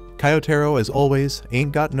 Kyotaro, as always,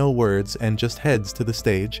 ain't got no words and just heads to the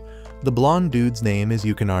stage. The blonde dude's name is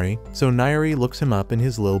Yukinari, so Nairi looks him up in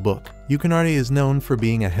his lil book. Yukinari is known for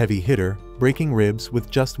being a heavy hitter, breaking ribs with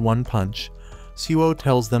just one punch. Suo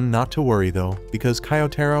tells them not to worry though, because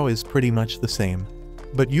Kyotaro is pretty much the same.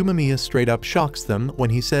 But Yumemiya straight up shocks them when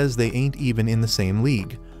he says they ain't even in the same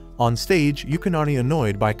league. On stage, Yukinari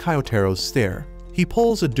annoyed by Kyotaro's stare. He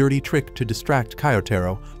pulls a dirty trick to distract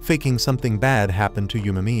Kyotaro, faking something bad happened to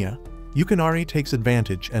Yumemiya. Yukinari takes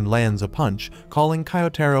advantage and lands a punch, calling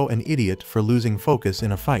Kyotaro an idiot for losing focus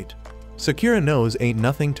in a fight. Sakura knows ain't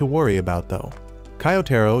nothing to worry about though.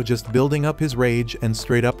 Kyotaro just building up his rage and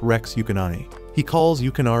straight up wrecks Yukinari. He calls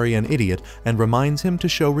Yukinari an idiot and reminds him to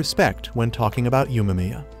show respect when talking about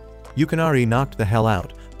Yumemiya. Yukinari knocked the hell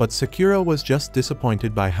out, but Sakura was just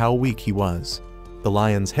disappointed by how weak he was. The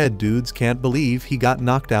Lion's Head dudes can't believe he got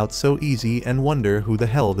knocked out so easy and wonder who the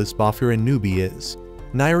hell this Bofurin newbie is.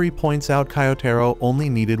 Nairi points out Kyotaro only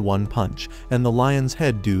needed one punch, and the Lion's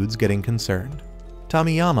Head dudes getting concerned.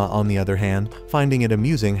 Tomiyama, on the other hand, finding it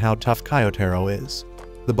amusing how tough Kyotaro is.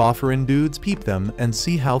 The Bofurin dudes peep them and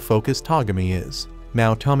see how focused Togami is.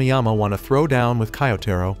 Now Tomiyama wanna throw down with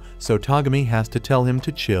Kyotaro, so Togami has to tell him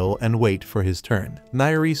to chill and wait for his turn.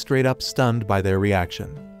 Nairi straight up stunned by their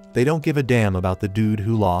reaction. They don't give a damn about the dude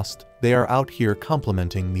who lost, they are out here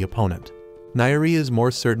complimenting the opponent. Nairi is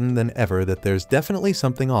more certain than ever that there's definitely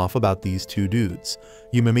something off about these two dudes.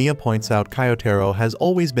 Yumemiya points out Kyotaro has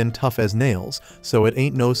always been tough as nails, so it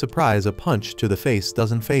ain't no surprise a punch to the face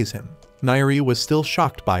doesn't faze him. Nairi was still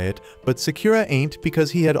shocked by it, but Sakura ain't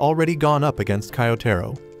because he had already gone up against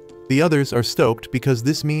Kyotaro. The others are stoked because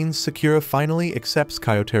this means Sakura finally accepts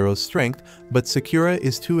Kyotaro's strength, but Sakura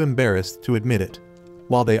is too embarrassed to admit it.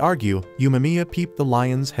 While they argue, Yumemiya peep the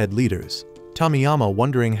Lion's head leaders. Tomiyama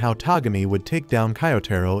wondering how Togami would take down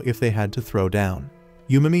Kyotaro if they had to throw down.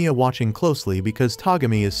 Yumemiya watching closely because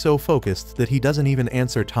Togami is so focused that he doesn't even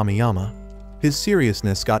answer Tomiyama. His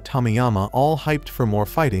seriousness got Tomiyama all hyped for more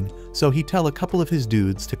fighting, so he tell a couple of his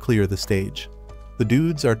dudes to clear the stage. The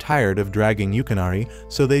dudes are tired of dragging Yukinari,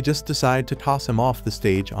 so they just decide to toss him off the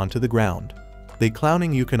stage onto the ground. They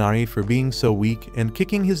clowning Yukinari for being so weak and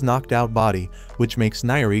kicking his knocked out body, which makes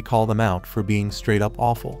Nairi call them out for being straight up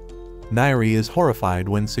awful. Nairi is horrified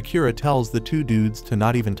when Sakura tells the two dudes to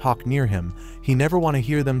not even talk near him. He never want to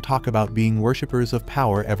hear them talk about being worshippers of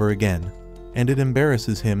power ever again. And it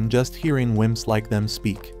embarrasses him just hearing wimps like them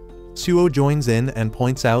speak. Suo joins in and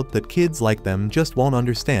points out that kids like them just won't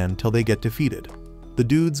understand till they get defeated. The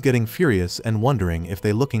dudes getting furious and wondering if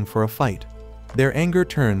they looking for a fight. Their anger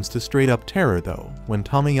turns to straight up terror though, when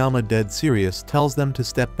Tomiyama dead serious tells them to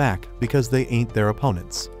step back because they ain't their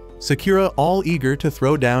opponents. Sakura all eager to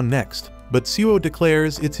throw down next, but Suo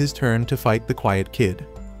declares it's his turn to fight the quiet kid.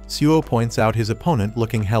 Suo points out his opponent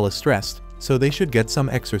looking hella stressed, so they should get some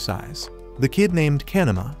exercise. The kid named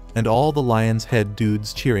Kanema, and all the Lion's Head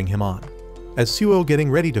dudes cheering him on. As Suo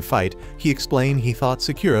getting ready to fight, he explained he thought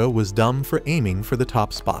Sakura was dumb for aiming for the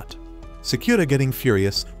top spot. Sakura getting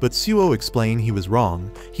furious, but Suo explained he was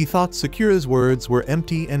wrong. He thought Sakura's words were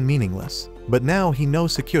empty and meaningless, but now he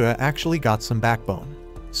knows Sakura actually got some backbone.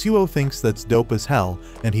 Suo thinks that's dope as hell,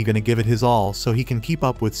 and he gonna give it his all so he can keep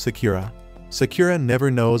up with Sakura. Sakura never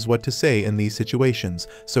knows what to say in these situations,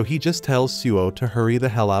 so he just tells Suo to hurry the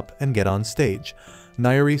hell up and get on stage.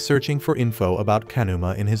 Nairi searching for info about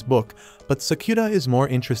Kanuma in his book, but Sakura is more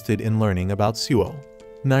interested in learning about Suo.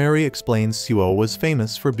 Nairi explains Suo was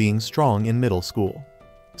famous for being strong in middle school.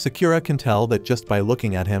 Sakura can tell that just by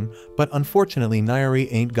looking at him, but unfortunately Nairi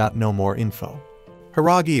ain't got no more info.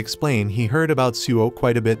 Hiragi explained he heard about Suo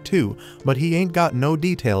quite a bit too, but he ain't got no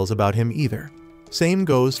details about him either. Same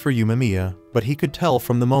goes for Yumemiya, but he could tell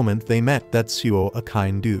from the moment they met that Suo a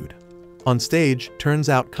kind dude. On stage, turns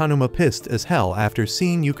out Kanuma pissed as hell after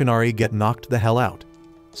seeing Yukinari get knocked the hell out.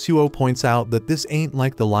 Suo points out that this ain't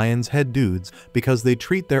like the Lion's Head dudes because they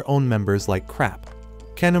treat their own members like crap.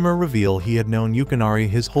 Kanuma reveal he had known Yukinari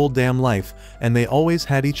his whole damn life and they always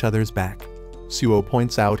had each other's back. Suo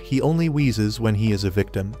points out he only wheezes when he is a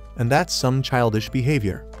victim, and that's some childish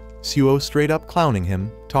behavior. Suo straight up clowning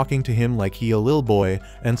him, talking to him like he a lil boy,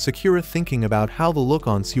 and Sakura thinking about how the look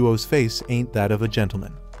on Suo's face ain't that of a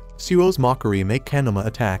gentleman. Suo's mockery make Kanuma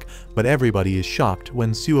attack, but everybody is shocked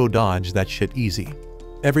when Suo dodge that shit easy.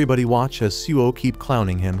 Everybody watch as Suo keep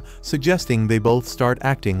clowning him, suggesting they both start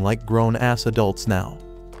acting like grown-ass adults now.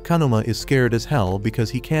 Kanuma is scared as hell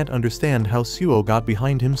because he can't understand how Suo got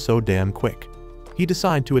behind him so damn quick. He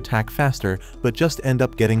decide to attack faster, but just end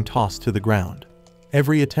up getting tossed to the ground.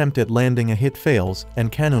 Every attempt at landing a hit fails,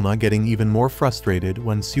 and Kanuma getting even more frustrated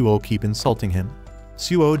when Suo keep insulting him.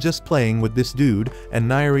 Suo just playing with this dude, and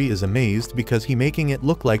Nairi is amazed because he making it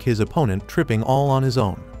look like his opponent tripping all on his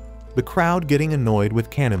own. The crowd getting annoyed with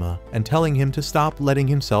Kanuma and telling him to stop letting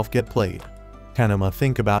himself get played. Kanuma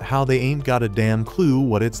think about how they ain't got a damn clue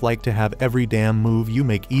what it's like to have every damn move you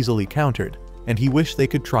make easily countered, and he wish they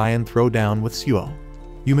could try and throw down with Suo.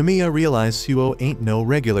 Yumemiya realize Suo ain't no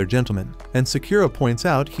regular gentleman, and Sakura points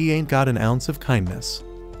out he ain't got an ounce of kindness.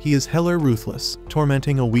 He is hella ruthless,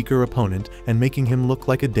 tormenting a weaker opponent and making him look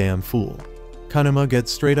like a damn fool. Kanuma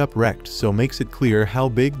gets straight up wrecked, so makes it clear how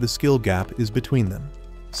big the skill gap is between them.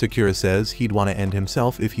 Sakura says he'd want to end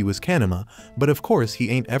himself if he was Kanuma, but of course he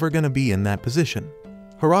ain't ever gonna be in that position.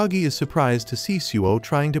 Hiragi is surprised to see Suo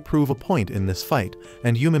trying to prove a point in this fight,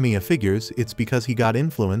 and Yumemiya figures it's because he got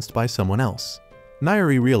influenced by someone else.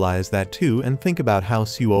 Nairi realize that too and think about how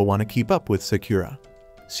Suo want to keep up with Sakura.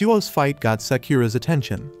 Suo's fight got Sakura's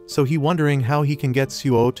attention, so he wondering how he can get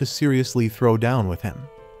Suo to seriously throw down with him.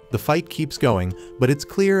 The fight keeps going, but it's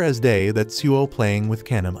clear as day that Suo playing with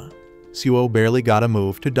Kanuma. Suo barely got a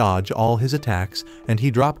move to dodge all his attacks, and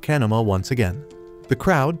he dropped Kanuma once again. the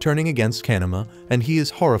crowd turning against Kanuma, and he is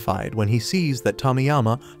horrified when he sees that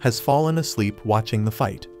Tomiyama has fallen asleep watching the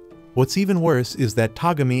fight. What's even worse is that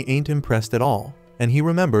Togami ain't impressed at all, and he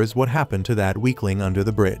remembers what happened to that weakling under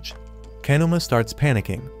the bridge. Kanuma starts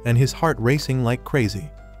panicking, and his heart racing like crazy.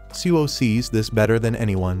 Suo sees this better than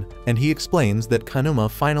anyone, and he explains that Kanuma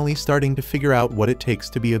finally starting to figure out what it takes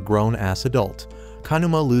to be a grown-ass adult.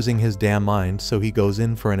 Kanuma losing his damn mind, so he goes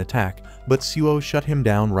in for an attack, but Suo shut him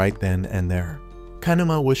down right then and there.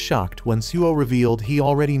 Kanuma was shocked when Suo revealed he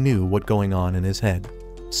already knew what going on in his head.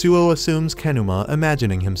 Suo assumes Kanuma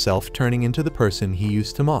imagining himself turning into the person he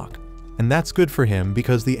used to mock. And that's good for him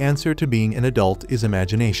because the answer to being an adult is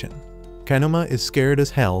imagination. Kanuma is scared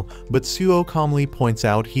as hell, but Suo calmly points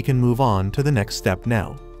out he can move on to the next step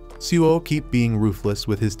now. Suo keep being ruthless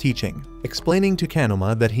with his teaching, explaining to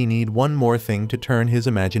Kanuma that he need one more thing to turn his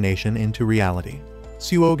imagination into reality.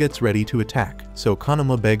 Suo gets ready to attack, so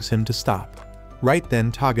Kanuma begs him to stop. Right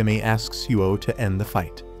then Togami asks Suo to end the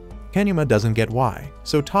fight. Kanuma doesn't get why,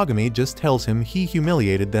 so Togami just tells him he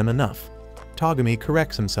humiliated them enough. Togami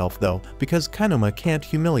corrects himself though, because Kanuma can't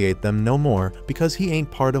humiliate them no more because he ain't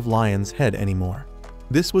part of Lion's Head anymore.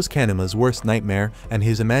 This was Kanuma's worst nightmare, and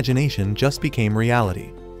his imagination just became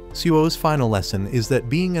reality. Suo's final lesson is that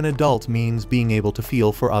being an adult means being able to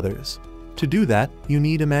feel for others. To do that, you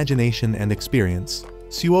need imagination and experience.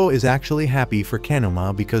 Suo is actually happy for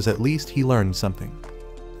Kanuma because at least he learned something.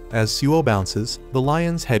 As Suo bounces, the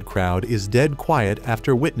Lion's Head crowd is dead quiet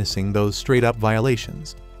after witnessing those straight-up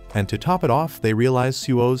violations. And to top it off, they realize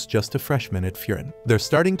Suo's just a freshman at Furin. They're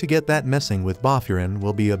starting to get that messing with Bafurin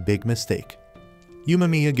will be a big mistake.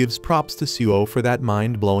 Yumamiya gives props to Suo for that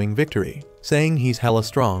mind-blowing victory, saying he's hella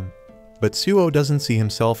strong. But Suo doesn't see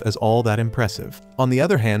himself as all that impressive. On the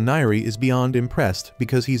other hand, Nairi is beyond impressed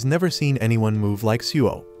because he's never seen anyone move like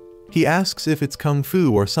Suo. He asks if it's Kung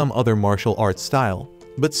Fu or some other martial arts style,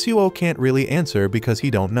 but Suo can't really answer because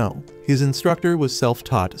he don't know. His instructor was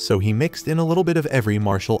self-taught, so he mixed in a little bit of every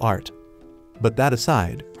martial art. But that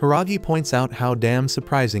aside, Hiragi points out how damn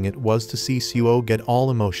surprising it was to see Suo get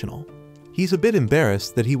all emotional. He's a bit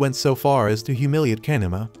embarrassed that he went so far as to humiliate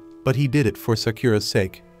Kanuma, but he did it for Sakura's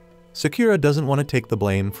sake. Sakura doesn't want to take the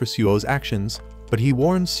blame for Suo's actions, but he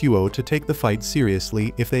warns Suo to take the fight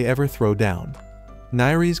seriously if they ever throw down.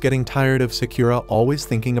 Nairi's getting tired of Sakura always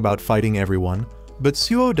thinking about fighting everyone, but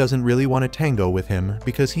Suo doesn't really want to tango with him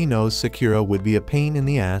because he knows Sakura would be a pain in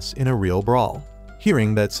the ass in a real brawl.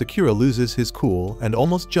 Hearing that, Sakura loses his cool and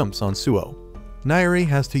almost jumps on Suo. Nairi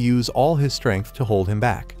has to use all his strength to hold him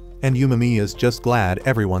back, and Yumamiya is just glad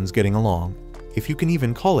everyone's getting along, if you can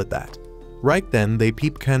even call it that. Right then they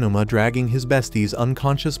peep Kanuma dragging his bestie's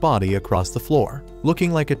unconscious body across the floor,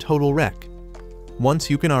 looking like a total wreck. Once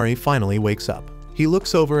Yukinari finally wakes up, he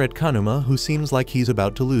looks over at Kanuma, who seems like he's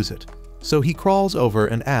about to lose it. So he crawls over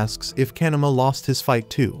and asks if Kanuma lost his fight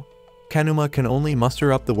too. Kanuma can only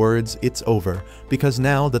muster up the words "it's over" because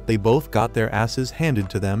now that they both got their asses handed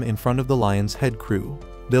to them in front of the Lion's Head crew,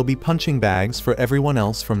 they'll be punching bags for everyone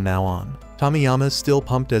else from now on. Tomiyama's still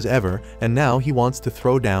pumped as ever, and now he wants to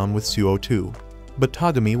throw down with Suo too. But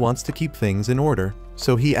Togami wants to keep things in order,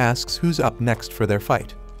 so he asks who's up next for their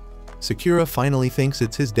fight. Sakura finally thinks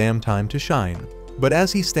it's his damn time to shine. But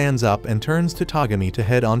as he stands up and turns to Togami to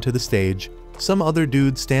head onto the stage, some other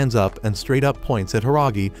dude stands up and straight up points at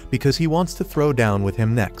Hiragi because he wants to throw down with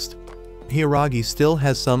him next. Hiragi still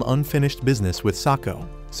has some unfinished business with Sako,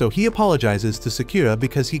 so he apologizes to Sakura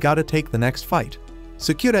because he gotta take the next fight.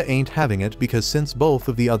 Sakura ain't having it because since both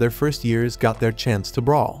of the other first years got their chance to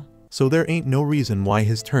brawl, so there ain't no reason why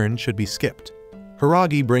his turn should be skipped.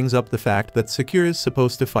 Hiragi brings up the fact that Sakura's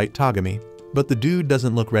supposed to fight Togami, but the dude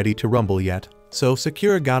doesn't look ready to rumble yet, so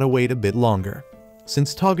Sakura gotta wait a bit longer.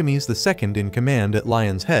 Since Togami's the second in command at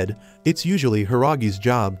Lion's Head, it's usually Hiragi's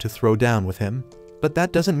job to throw down with him. But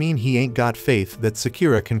that doesn't mean he ain't got faith that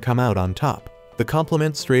Sakura can come out on top. The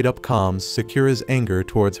compliment straight up calms Sakura's anger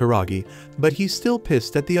towards Hiragi, but he's still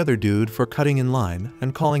pissed at the other dude for cutting in line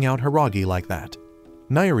and calling out Hiragi like that.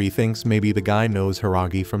 Nairi thinks maybe the guy knows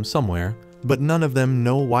Hiragi from somewhere, but none of them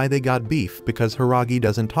know why they got beef because Hiragi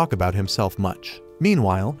doesn't talk about himself much.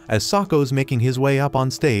 Meanwhile, as Sako's making his way up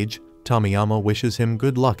on stage, Tomiyama wishes him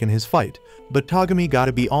good luck in his fight, but Togami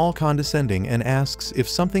gotta be all condescending and asks if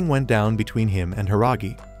something went down between him and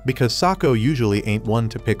Hiragi, because Sako usually ain't one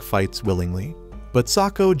to pick fights willingly. But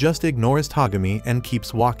Sako just ignores Togami and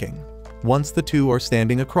keeps walking. Once the two are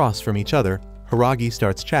standing across from each other, Hiragi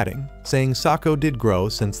starts chatting, saying Sako did grow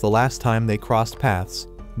since the last time they crossed paths,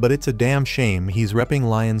 but it's a damn shame he's repping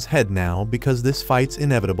Lion's Head now because this fight's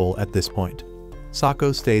inevitable at this point.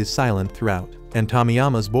 Sako stays silent throughout, and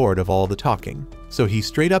Tomiyama's bored of all the talking. so he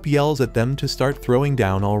straight up yells at them to start throwing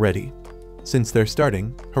down already. Since they're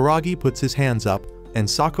starting, Haragi puts his hands up, and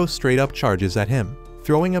Sako straight up charges at him,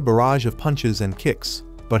 throwing a barrage of punches and kicks,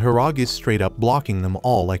 but Haragi's straight up blocking them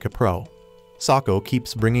all like a pro. Sako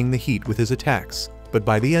keeps bringing the heat with his attacks, but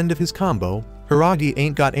by the end of his combo, Haragi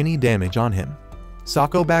ain't got any damage on him.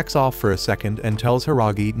 Sako backs off for a second and tells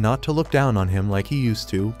Haragi not to look down on him like he used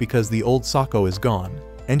to because the old Sako is gone,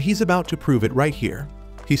 and he's about to prove it right here.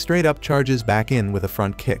 He straight up charges back in with a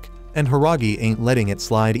front kick, and Haragi ain't letting it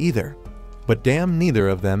slide either. But damn, neither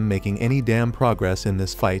of them making any damn progress in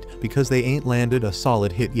this fight because they ain't landed a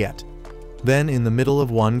solid hit yet. Then in the middle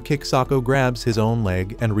of one kick, Sako grabs his own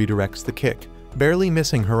leg and redirects the kick, barely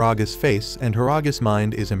missing Haragi's face, and Haragi's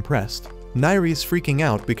mind is impressed. Nairi's freaking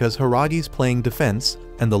out because Haragi's playing defense,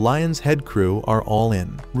 and the Lion's Head crew are all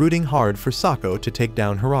in, rooting hard for Sako to take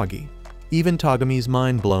down Haragi. Even Tagami's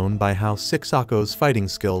mind blown by how sick Sako's fighting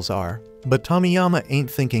skills are. But Tomiyama ain't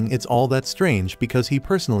thinking it's all that strange because he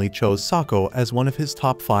personally chose Sako as one of his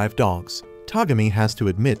top 5 dogs. Tagami has to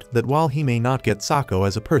admit that while he may not get Sako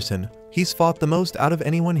as a person, he's fought the most out of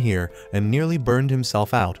anyone here and nearly burned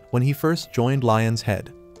himself out when he first joined Lion's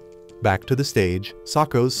Head. Back to the stage,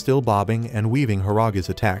 Sako's still bobbing and weaving Haragi's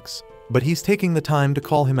attacks, but he's taking the time to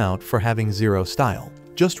call him out for having zero style,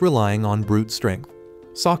 just relying on brute strength.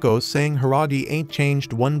 Sako's saying Haragi ain't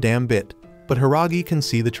changed one damn bit, but Haragi can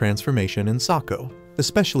see the transformation in Sako,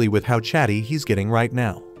 especially with how chatty he's getting right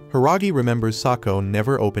now. Haragi remembers Sako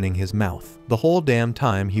never opening his mouth the whole damn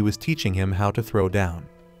time he was teaching him how to throw down.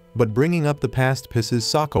 But bringing up the past pisses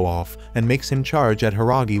Sako off and makes him charge at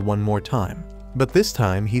Haragi one more time. But this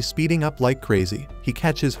time he's speeding up like crazy. He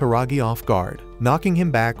catches Haragi off guard, knocking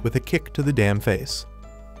him back with a kick to the damn face.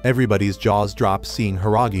 Everybody's jaws drop seeing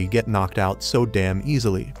Haragi get knocked out so damn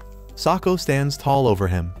easily. Sako stands tall over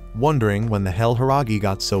him, wondering when the hell Haragi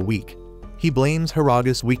got so weak. He blames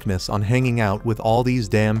Haragi's weakness on hanging out with all these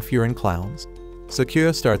damn Furin clowns.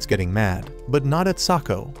 Sakura starts getting mad, but not at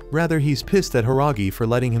Sako, rather he's pissed at Haragi for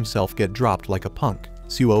letting himself get dropped like a punk.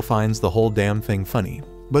 Suo finds the whole damn thing funny,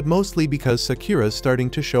 but mostly because Sakura's starting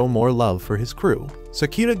to show more love for his crew.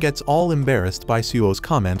 Sakura gets all embarrassed by Suo's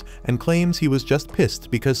comment and claims he was just pissed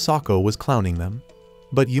because Sako was clowning them.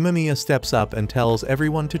 But Yumemiya steps up and tells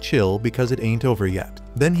everyone to chill because it ain't over yet.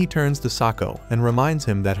 Then he turns to Sako and reminds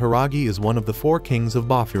him that Haragi is one of the 4 kings of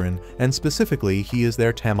Boffurin, and specifically he is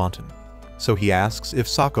their Tamonten. So he asks if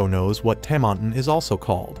Sako knows what Tamonten is also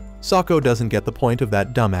called. Sako doesn't get the point of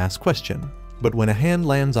that dumbass question, but when a hand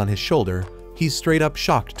lands on his shoulder, he's straight up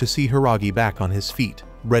shocked to see Haragi back on his feet,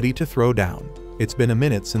 ready to throw down. It's been a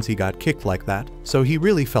minute since he got kicked like that, so he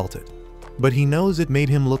really felt it. But he knows it made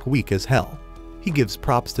him look weak as hell. He gives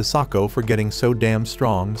props to Sako for getting so damn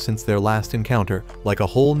strong since their last encounter, like a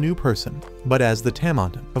whole new person. But as the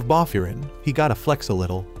Tamonten of Boffurin, he gotta flex a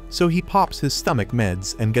little, so he pops his stomach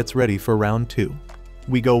meds and gets ready for round 2.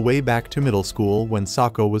 We go way back to middle school when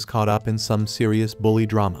Sako was caught up in some serious bully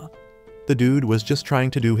drama. The dude was just trying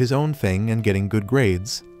to do his own thing and getting good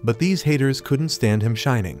grades, but these haters couldn't stand him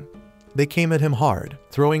shining. They came at him hard,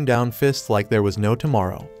 throwing down fists like there was no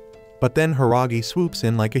tomorrow. But then Haragi swoops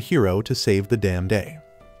in like a hero to save the damn day.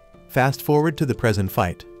 Fast forward to the present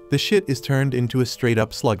fight. The shit is turned into a straight up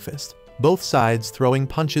slugfest. Both sides throwing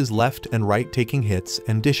punches left and right, taking hits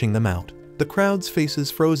and dishing them out. The crowd's faces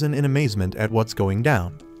frozen in amazement at what's going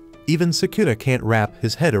down. Even Sakura can't wrap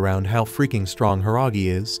his head around how freaking strong Haragi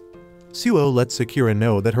is. Suo lets Sakura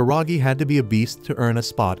know that Haragi had to be a beast to earn a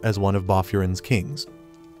spot as one of Boffurin's kings.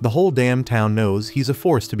 The whole damn town knows he's a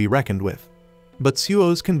force to be reckoned with. But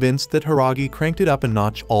Suo's convinced that Haragi cranked it up a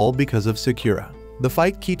notch all because of Sakura. The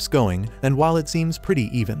fight keeps going, and while it seems pretty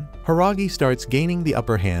even, Haragi starts gaining the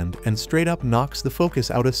upper hand and straight up knocks the focus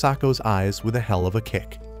out of Sako's eyes with a hell of a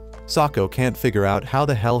kick. Sako can't figure out how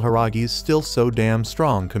the hell Haragi's still so damn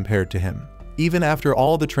strong compared to him, even after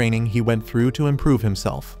all the training he went through to improve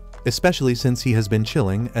himself, especially since he has been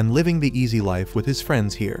chilling and living the easy life with his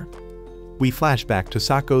friends here. We flash back to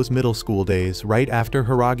Sako's middle school days right after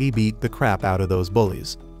Haragi beat the crap out of those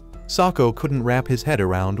bullies. Sako couldn't wrap his head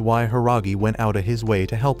around why Haragi went out of his way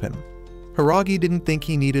to help him. Haragi didn't think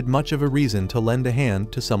he needed much of a reason to lend a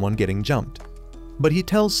hand to someone getting jumped. But he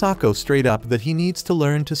tells Sako straight up that he needs to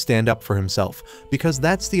learn to stand up for himself because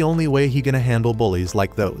that's the only way he gonna handle bullies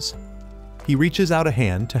like those. He reaches out a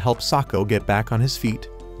hand to help Sako get back on his feet,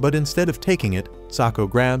 but instead of taking it, Sako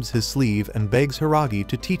grabs his sleeve and begs Haragi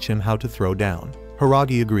to teach him how to throw down.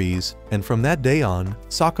 Haragi agrees, and from that day on,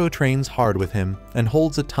 Sako trains hard with him and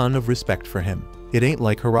holds a ton of respect for him. It ain't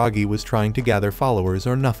like Haragi was trying to gather followers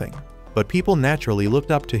or nothing, but people naturally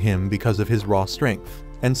looked up to him because of his raw strength.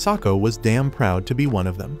 and Sako was damn proud to be one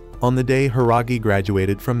of them. On the day Hiragi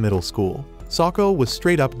graduated from middle school, Sako was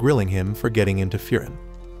straight up grilling him for getting into Furin.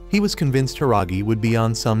 He was convinced Hiragi would be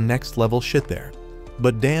on some next level shit there.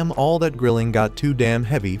 But damn, all that grilling got too damn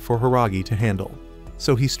heavy for Hiragi to handle.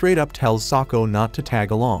 So he straight up tells Sako not to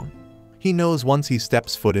tag along. He knows once he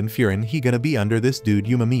steps foot in Furin he gonna be under this dude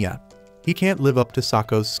Umemiya. He can't live up to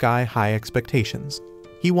Sako's sky-high expectations.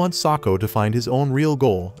 He wants Sako to find his own real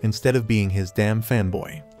goal instead of being his damn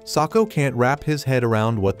fanboy. Sako can't wrap his head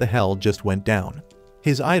around what the hell just went down.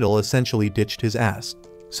 His idol essentially ditched his ass.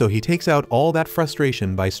 So he takes out all that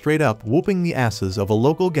frustration by straight up whooping the asses of a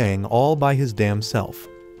local gang all by his damn self.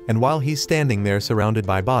 And while he's standing there surrounded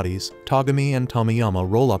by bodies, Togami and Tomiyama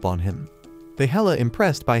roll up on him. They hella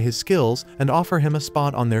impressed by his skills and offer him a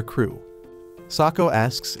spot on their crew. Sako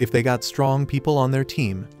asks if they got strong people on their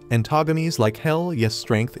team, and Togami's like, hell yes,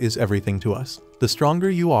 strength is everything to us. The stronger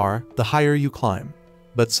you are, the higher you climb.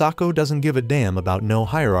 But Sako doesn't give a damn about no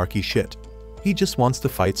hierarchy shit. He just wants to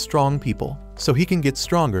fight strong people, so he can get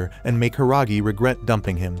stronger and make Hiragi regret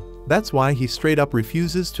dumping him. That's why he straight up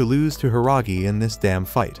refuses to lose to Hiragi in this damn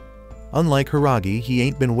fight. Unlike Hiragi, he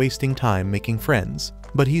ain't been wasting time making friends,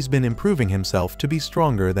 but he's been improving himself to be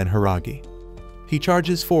stronger than Hiragi. He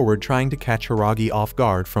charges forward trying to catch Hiragi off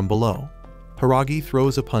guard from below. Hiragi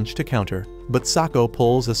throws a punch to counter, but Sako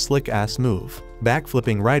pulls a slick-ass move,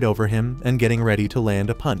 backflipping right over him and getting ready to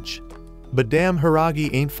land a punch. But damn,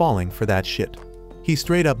 Hiragi ain't falling for that shit. He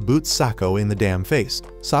straight up boots Sako in the damn face,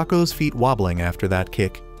 Sako's feet wobbling after that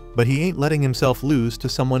kick, but he ain't letting himself lose to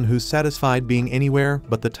someone who's satisfied being anywhere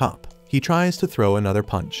but the top. He tries to throw another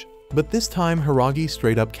punch, but this time Hiragi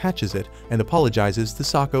straight up catches it and apologizes to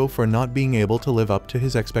Sako for not being able to live up to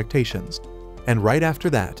his expectations. And right after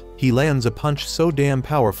that, he lands a punch so damn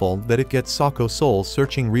powerful that it gets Sako's soul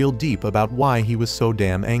searching real deep about why he was so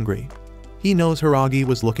damn angry. He knows Hiragi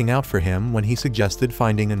was looking out for him when he suggested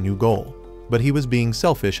finding a new goal, but he was being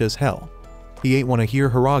selfish as hell. He ain't want to hear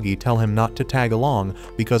Hiragi tell him not to tag along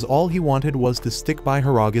because all he wanted was to stick by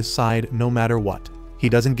Hiragi's side no matter what. He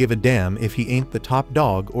doesn't give a damn if he ain't the top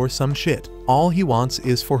dog or some shit. All he wants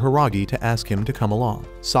is for Hiragi to ask him to come along.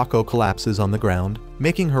 Sako collapses on the ground,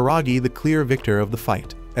 making Hiragi the clear victor of the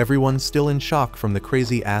fight. Everyone's still in shock from the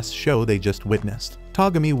crazy-ass show they just witnessed.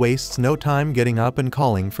 Togami wastes no time getting up and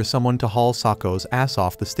calling for someone to haul Sako's ass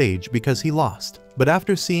off the stage because he lost. But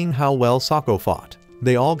after seeing how well Sako fought,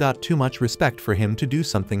 they all got too much respect for him to do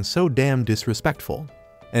something so damn disrespectful.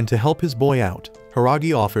 And to help his boy out,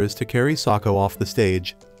 Hiragi offers to carry Sako off the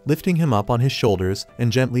stage, lifting him up on his shoulders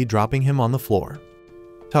and gently dropping him on the floor.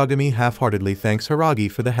 Togami half-heartedly thanks Hiragi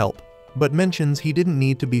for the help, but mentions he didn't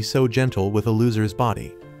need to be so gentle with a loser's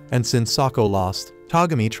body. And since Sako lost,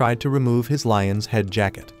 Togami tried to remove his lion's head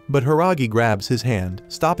jacket, but Hiragi grabs his hand,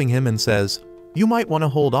 stopping him and says, "You might want to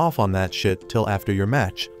hold off on that shit till after your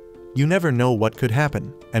match. You never know what could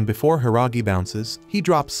happen." And before Hiragi bounces, he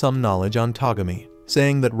drops some knowledge on Togami,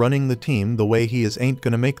 saying that running the team the way he is ain't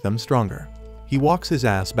gonna make them stronger. He walks his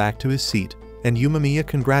ass back to his seat, and Umemiya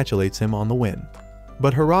congratulates him on the win.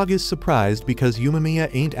 But Hiragi is surprised because Umemiya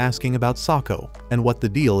ain't asking about Sako and what the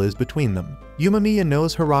deal is between them. Umemiya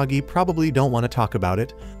knows Hiragi probably don't want to talk about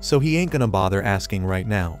it, so he ain't gonna bother asking right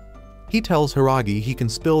now. He tells Hiragi he can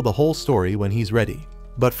spill the whole story when he's ready.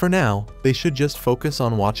 But for now, they should just focus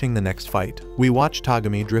on watching the next fight. We watch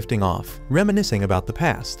Togami drifting off, reminiscing about the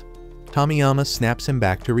past. Tomiyama snaps him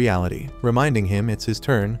back to reality, reminding him it's his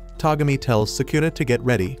turn. Togami tells Sakura to get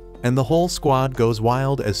ready, and the whole squad goes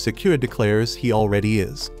wild as Sakura declares he already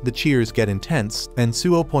is. The cheers get intense, and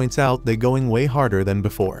Suo points out they're going way harder than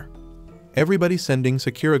before. Everybody sending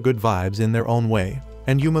Sakura good vibes in their own way,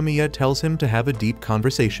 and Umemiya tells him to have a deep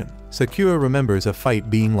conversation. Sakura remembers a fight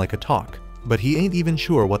being like a talk, but he ain't even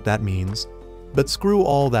sure what that means. But screw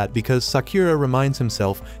all that because Sakura reminds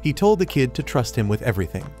himself he told the kid to trust him with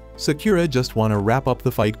everything. Sakura just wanna wrap up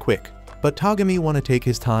the fight quick, but Togami wanna take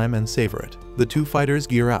his time and savor it. The two fighters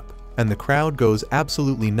gear up, and the crowd goes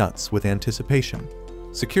absolutely nuts with anticipation.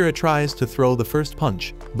 Sakura tries to throw the first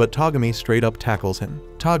punch, but Togami straight up tackles him.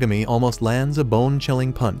 Togami almost lands a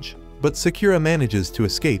bone-chilling punch, but Sakura manages to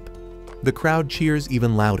escape. The crowd cheers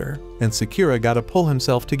even louder, and Sakura gotta pull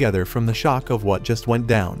himself together from the shock of what just went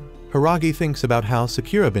down. Hiragi thinks about how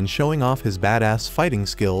Sakura been showing off his badass fighting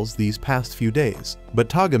skills these past few days, but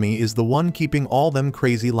Togami is the one keeping all them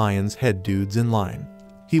crazy lion's head dudes in line.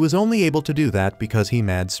 He was only able to do that because he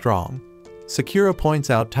mad strong. Sakura points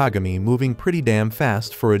out Togami moving pretty damn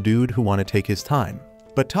fast for a dude who wanna take his time,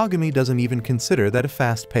 but Togami doesn't even consider that a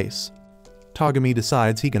fast pace. Togami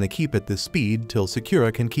decides he gonna keep at this speed till Sakura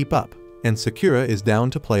can keep up, and Sakura is down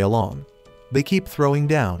to play along. They keep throwing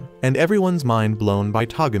down, and everyone's mind blown by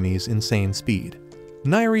Togami's insane speed.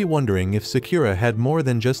 Nairi wondering if Sakura had more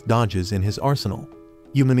than just dodges in his arsenal.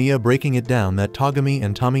 Yumemiya breaking it down that Togami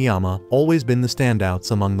and Tomiyama always been the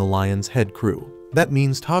standouts among the Lion's Head crew. That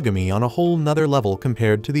means Togami on a whole nother level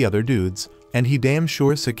compared to the other dudes, and he damn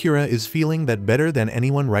sure Sakura is feeling that better than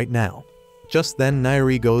anyone right now. Just then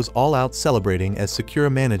Nairi goes all out celebrating as Sakura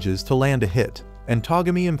manages to land a hit, and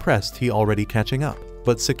Togami impressed he already catching up.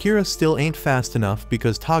 But Sakura still ain't fast enough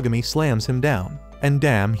because Togami slams him down, and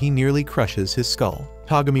damn he nearly crushes his skull.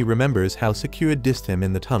 Togami remembers how Sakura dissed him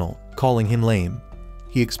in the tunnel, calling him lame.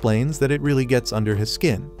 He explains that it really gets under his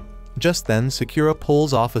skin. Just then Sakura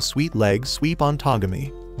pulls off a sweet leg sweep on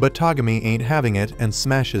Togami, but Togami ain't having it and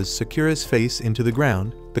smashes Sakura's face into the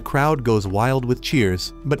ground. The crowd goes wild with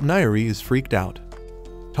cheers, but Nairi is freaked out.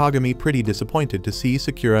 Togami pretty disappointed to see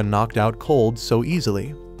Sakura knocked out cold so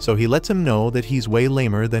easily, so he lets him know that he's way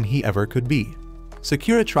lamer than he ever could be.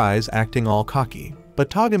 Sakura tries acting all cocky, but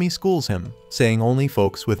Togami schools him, saying only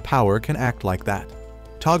folks with power can act like that.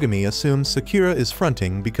 Togami assumes Sakura is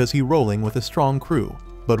fronting because he's rolling with a strong crew,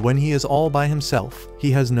 but when he is all by himself,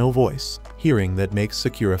 he has no voice. Hearing that makes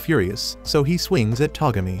Sakura furious, so he swings at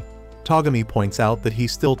Togami. Togami points out that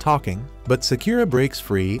he's still talking, but Sakura breaks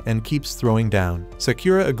free and keeps throwing down.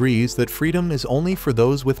 Sakura agrees that freedom is only for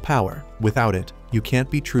those with power. Without it, you can't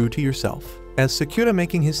be true to yourself. As Sakura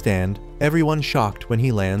making his stand, everyone's shocked when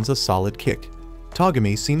he lands a solid kick.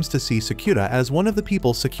 Togami seems to see Sakura as one of the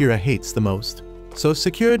people Sakura hates the most, so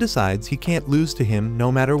Sakura decides he can't lose to him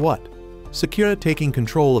no matter what. Sakura taking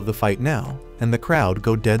control of the fight now, and the crowd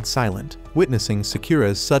go dead silent, witnessing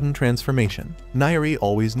Sakura's sudden transformation. Nairi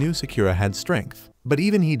always knew Sakura had strength, but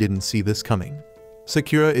even he didn't see this coming.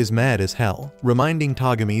 Sakura is mad as hell, reminding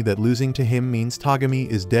Togami that losing to him means Togami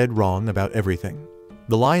is dead wrong about everything.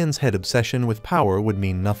 The Lion's Head obsession with power would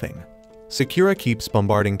mean nothing. Sakura keeps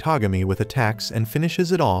bombarding Togami with attacks and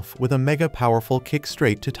finishes it off with a mega powerful kick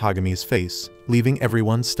straight to Togami's face, leaving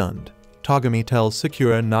everyone stunned. Togami tells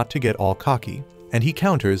Sakura not to get all cocky, and he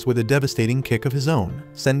counters with a devastating kick of his own,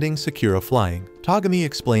 sending Sakura flying. Togami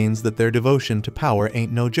explains that their devotion to power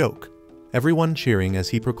ain't no joke. Everyone cheering as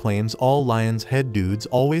he proclaims all Lion's Head dudes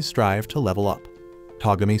always strive to level up.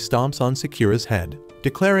 Togami stomps on Sakura's head,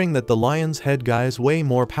 declaring that the Lion's Head guys way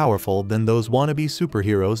more powerful than those wannabe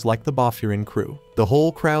superheroes like the Boffurin crew. The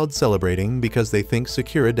whole crowd celebrating because they think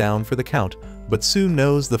Sakura down for the count, but soon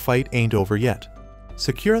knows the fight ain't over yet.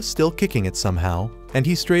 Sakura's still kicking it somehow, and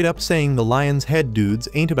he's straight up saying the Lion's Head dudes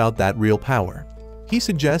ain't about that real power. He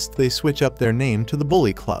suggests they switch up their name to the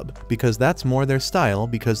Bully Club, because that's more their style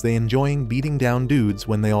because they enjoying beating down dudes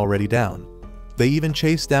when they already down. They even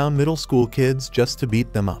chase down middle school kids just to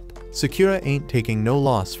beat them up. Sakura ain't taking no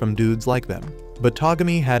loss from dudes like them, but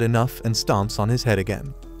Togami had enough and stomps on his head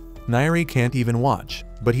again. Nairi can't even watch,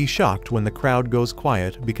 but he's shocked when the crowd goes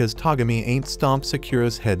quiet because Togami ain't stomped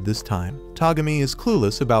Sakura's head this time. Togami is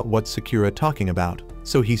clueless about what Sakura talking about,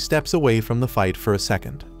 so he steps away from the fight for a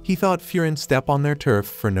second. He thought Furin step on their turf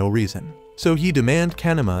for no reason, so he demand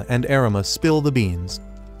Kanema and Arima spill the beans.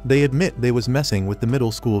 They admit they was messing with the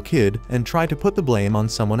middle school kid and try to put the blame on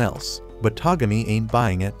someone else, but Togami ain't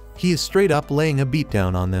buying it. He is straight up laying a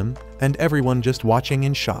beatdown on them, and everyone just watching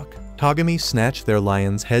in shock. Togami snatched their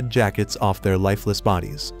Lion's Head jackets off their lifeless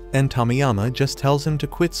bodies, and Tomiyama just tells him to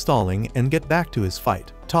quit stalling and get back to his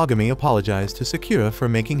fight. Togami apologized to Sakura for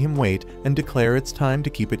making him wait and declare it's time to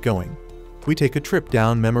keep it going. We take a trip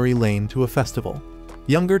down memory lane to a festival.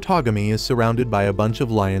 Younger Togami is surrounded by a bunch of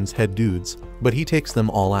Lion's Head dudes, but he takes them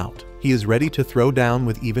all out. He is ready to throw down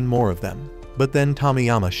with even more of them. But then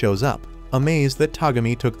Tomiyama shows up, amazed that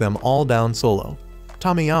Togami took them all down solo.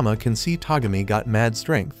 Tomiyama can see Togami got mad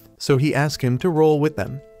strength, so he asks him to roll with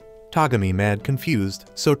them. Togami mad confused,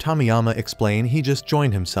 so Tomiyama explain he just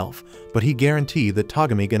joined himself, but he guarantee that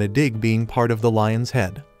Togami gonna dig being part of the Lion's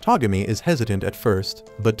Head. Togami is hesitant at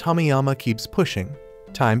first, but Tomiyama keeps pushing.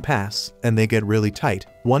 Time pass, and they get really tight.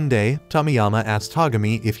 One day, Tomiyama asks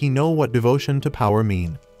Togami if he know what devotion to power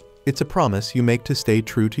mean. It's a promise you make to stay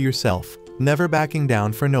true to yourself, never backing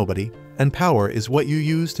down for nobody, and power is what you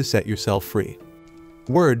use to set yourself free.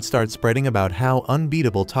 Word starts spreading about how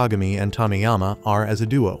unbeatable Togami and Tomiyama are as a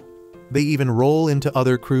duo. They even roll into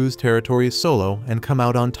other crews' territories solo and come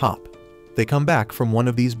out on top. They come back from one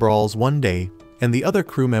of these brawls one day, and the other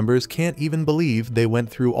crew members can't even believe they went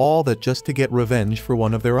through all that just to get revenge for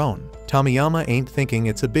one of their own. Tomiyama ain't thinking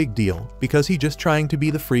it's a big deal, because he just trying to be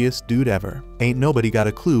the freest dude ever. Ain't nobody got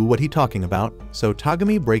a clue what he talking about, so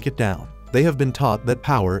Togami break it down. They have been taught that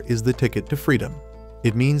power is the ticket to freedom.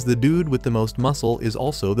 It means the dude with the most muscle is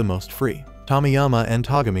also the most free. Tomiyama and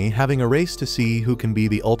Togami having a race to see who can be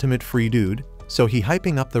the ultimate free dude, so he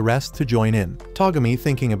hyping up the rest to join in. Togami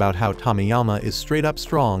thinking about how Tomiyama is straight up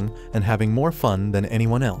strong and having more fun than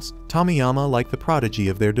anyone else. Tomiyama like the prodigy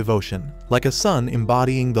of their devotion, like a son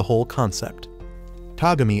embodying the whole concept.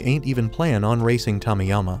 Togami ain't even plan on racing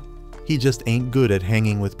Tomiyama. He just ain't good at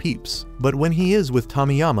hanging with peeps, but when he is with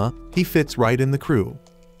Tomiyama, he fits right in the crew.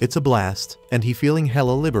 It's a blast, and he feeling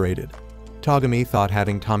hella liberated. Togami thought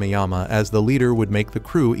having Tomiyama as the leader would make the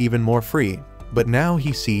crew even more free, but now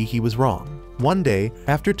he see he was wrong. One day,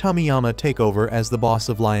 after Tomiyama take over as the boss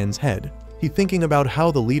of Lion's Head, he thinking about how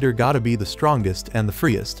the leader gotta be the strongest and the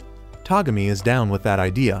freest. Togami is down with that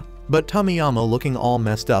idea, but Tomiyama looking all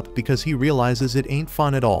messed up because he realizes it ain't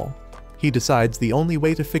fun at all. He decides the only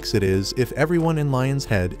way to fix it is if everyone in Lion's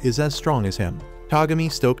Head is as strong as him.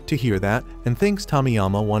 Togami stoked to hear that and thinks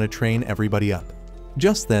Tomiyama wanna train everybody up.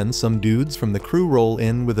 Just then, some dudes from the crew roll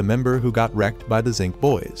in with a member who got wrecked by the Zinc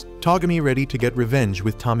Boys. Togami ready to get revenge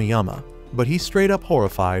with Tomiyama, but he's straight up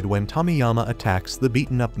horrified when Tomiyama attacks the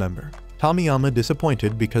beaten up member. Tomiyama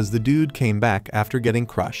disappointed because the dude came back after getting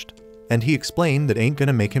crushed, and he explained that ain't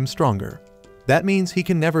gonna make him stronger. That means he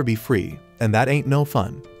can never be free, and that ain't no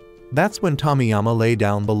fun. That's when Tomiyama lay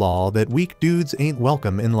down the law that weak dudes ain't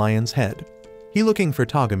welcome in Lion's Head. He looking for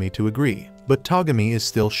Togami to agree, but Togami is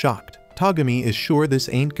still shocked. Togami is sure this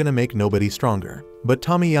ain't gonna make nobody stronger, but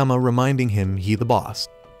Tomiyama reminding him he the boss.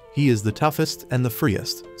 He is the toughest and the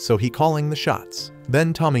freest, so he calling the shots.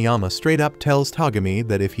 Then Tomiyama straight up tells Togami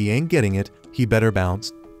that if he ain't getting it, he better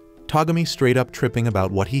bounce. Togami straight up tripping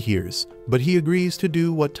about what he hears, but he agrees to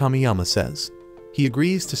do what Tomiyama says. He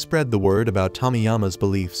agrees to spread the word about Tomiyama's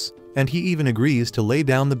beliefs, and he even agrees to lay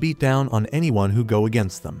down the beatdown on anyone who go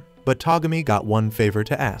against them. But Togami got one favor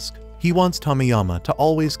to ask. He wants Tomiyama to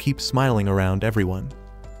always keep smiling around everyone.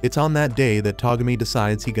 It's on that day that Togami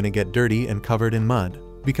decides he gonna get dirty and covered in mud,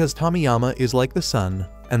 because Tomiyama is like the sun,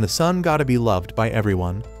 and the sun gotta be loved by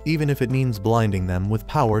everyone, even if it means blinding them with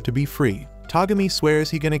power to be free. Togami swears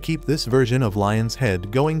he gonna keep this version of Lion's Head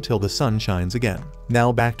going till the sun shines again.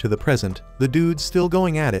 Now back to the present, the dude's still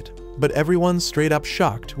going at it, but everyone's straight up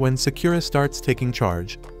shocked when Sakura starts taking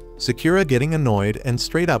charge. Sakura getting annoyed and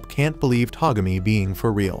straight up can't believe Togami being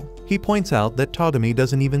for real. He points out that Togami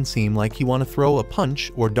doesn't even seem like he wanna throw a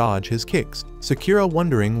punch or dodge his kicks. Sakura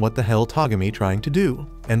wondering what the hell Togami trying to do,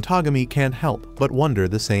 and Togami can't help but wonder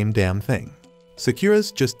the same damn thing.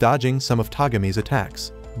 Sakura's just dodging some of Togami's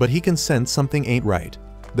attacks, but he can sense something ain't right.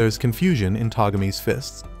 There's confusion in Togami's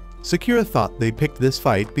fists. Sakura thought they picked this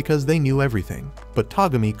fight because they knew everything, but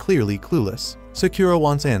Togami clearly clueless. Sakura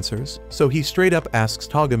wants answers, so he straight up asks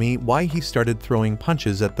Togami why he started throwing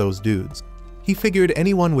punches at those dudes. He figured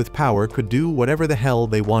anyone with power could do whatever the hell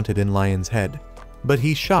they wanted in Lion's Head. But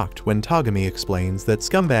he's shocked when Togami explains that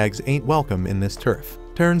scumbags ain't welcome in this turf.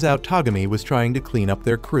 Turns out Togami was trying to clean up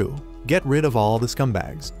their crew, get rid of all the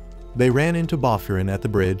scumbags. They ran into Boffurin at the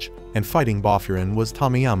bridge, and fighting Boffurin was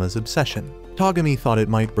Tomiyama's obsession. Togami thought it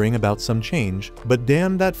might bring about some change, but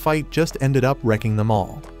damn, that fight just ended up wrecking them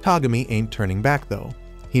all. Togami ain't turning back though.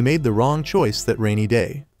 He made the wrong choice that rainy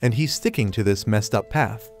day, and he's sticking to this messed up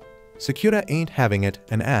path. Sakura ain't having it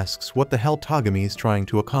and asks what the hell Togami's trying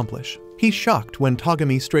to accomplish. He's shocked when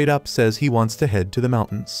Togami straight up says he wants to head to the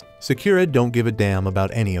mountains. Sakura don't give a damn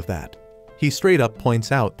about any of that. He straight up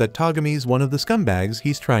points out that Togami's one of the scumbags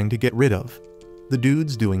he's trying to get rid of. The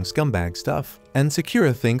dude's doing scumbag stuff, and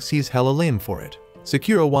Sakura thinks he's hella lame for it.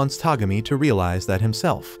 Sakura wants Togami to realize that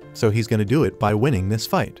himself, so he's gonna do it by winning this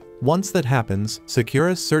fight. Once that happens,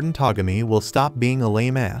 Sakura's certain Togami will stop being a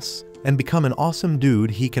lame ass and become an awesome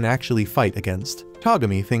dude he can actually fight against.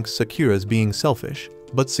 Togami thinks Sakura's being selfish,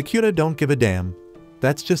 but Sakura don't give a damn.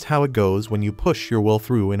 That's just how it goes when you push your will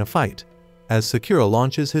through in a fight. As Sakura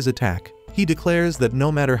launches his attack, he declares that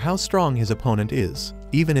no matter how strong his opponent is,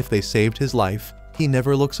 even if they saved his life, he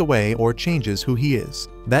never looks away or changes who he is.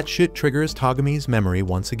 That shit triggers Togami's memory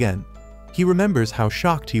once again. He remembers how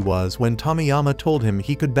shocked he was when Tomiyama told him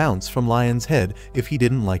he could bounce from Lion's Head if he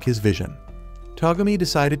didn't like his vision. Togami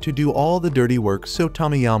decided to do all the dirty work so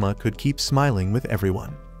Tomiyama could keep smiling with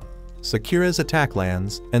everyone. Sakura's attack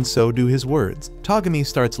lands, and so do his words. Togami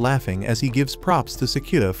starts laughing as he gives props to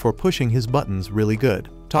Sakura for pushing his buttons really good.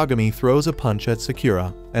 Togami throws a punch at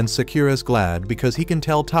Sakura, and Sakura's glad because he can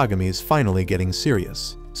tell Togami's finally getting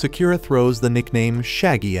serious. Sakura throws the nickname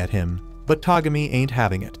Shaggy at him, but Togami ain't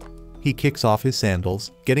having it. He kicks off his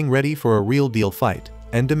sandals, getting ready for a real deal fight,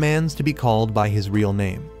 and demands to be called by his real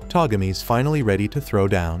name. Togami's finally ready to throw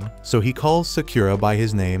down, so he calls Sakura by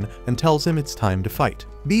his name and tells him it's time to fight.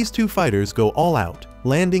 These two fighters go all out,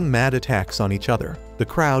 landing mad attacks on each other. The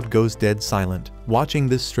crowd goes dead silent, watching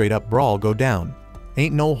this straight-up brawl go down.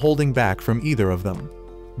 Ain't no holding back from either of them.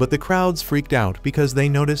 But the crowd's freaked out because they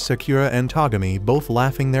notice Sakura and Togami both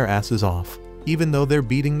laughing their asses off, even though they're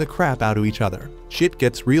beating the crap out of each other. Shit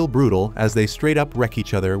gets real brutal as they straight up wreck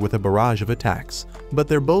each other with a barrage of attacks, but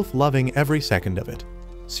they're both loving every second of it.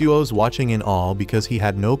 Suo's watching in awe because he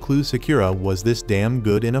had no clue Sakura was this damn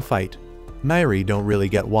good in a fight. Nairi don't really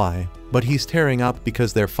get why, but he's tearing up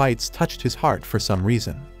because their fights touched his heart for some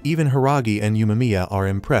reason. Even Hiragi and Yumemiya are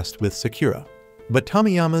impressed with Sakura. But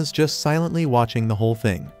Tomiyama's just silently watching the whole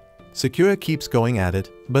thing. Sakura keeps going at it,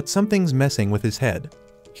 but something's messing with his head.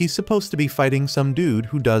 He's supposed to be fighting some dude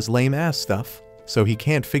who does lame ass stuff, so he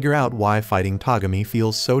can't figure out why fighting Togami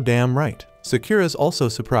feels so damn right. Sakura's also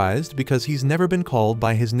surprised because he's never been called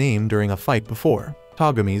by his name during a fight before.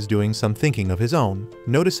 Togami's doing some thinking of his own,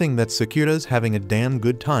 noticing that Sakura's having a damn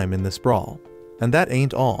good time in this brawl. And that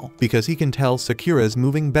ain't all, because he can tell Sakura's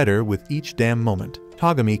moving better with each damn moment.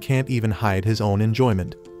 Togami can't even hide his own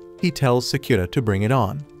enjoyment. He tells Sakura to bring it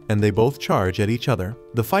on, and they both charge at each other.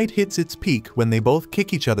 The fight hits its peak when they both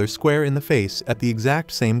kick each other square in the face at the exact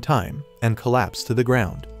same time, and collapse to the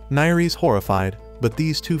ground. Nairi's horrified, but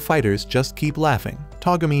these two fighters just keep laughing.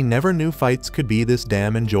 Togami never knew fights could be this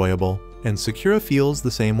damn enjoyable, and Sakura feels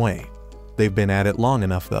the same way. They've been at it long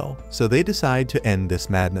enough though, so they decide to end this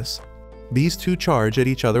madness. These two charge at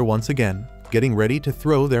each other once again, getting ready to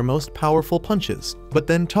throw their most powerful punches. But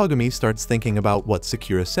then Togami starts thinking about what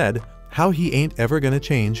Sakura said, how he ain't ever gonna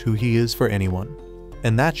change who he is for anyone.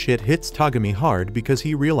 And that shit hits Togami hard because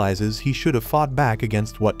he realizes he should have fought back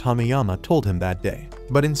against what Tomiyama told him that day.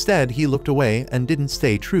 But instead he looked away and didn't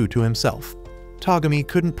stay true to himself. Togami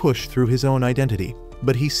couldn't push through his own identity,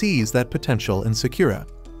 but he sees that potential in Sakura.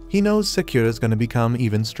 He knows Sakura's gonna become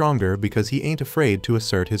even stronger because he ain't afraid to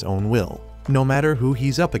assert his own will. No matter who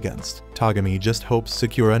he's up against, Togami just hopes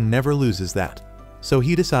Sakura never loses that. So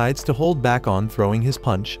he decides to hold back on throwing his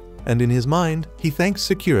punch, and in his mind, he thanks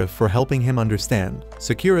Sakura for helping him understand.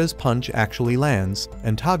 Sakura's punch actually lands,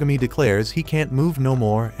 and Togami declares he can't move no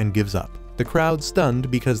more and gives up. The crowd's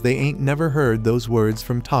stunned because they ain't never heard those words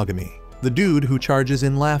from Togami. The dude who charges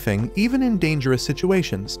in laughing even in dangerous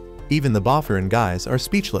situations. Even the Bofferin guys are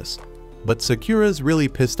speechless. But Sakura's really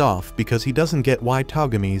pissed off because he doesn't get why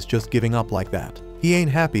Togami's just giving up like that. He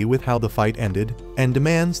ain't happy with how the fight ended, and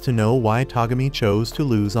demands to know why Togami chose to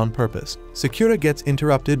lose on purpose. Sakura gets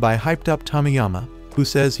interrupted by hyped-up Tomiyama, who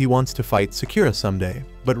says he wants to fight Sakura someday,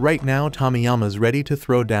 but right now Tomiyama's ready to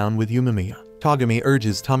throw down with Yumemiya. Togami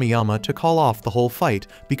urges Tomiyama to call off the whole fight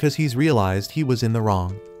because he's realized he was in the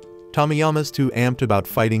wrong. Tomiyama's too amped about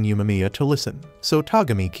fighting Yumemiya to listen, so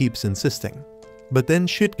Togami keeps insisting. But then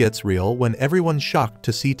shit gets real when everyone's shocked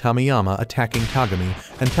to see Tomiyama attacking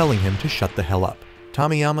Togami and telling him to shut the hell up.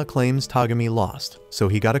 Tomiyama claims Togami lost, so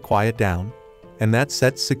he gotta quiet down. And that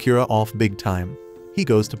sets Sakura off big time. He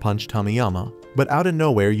goes to punch Tomiyama, but out of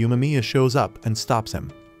nowhere Yumemiya shows up and stops him.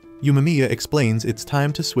 Yumemiya explains it's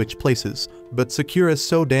time to switch places, but Sakura's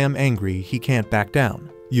so damn angry he can't back down.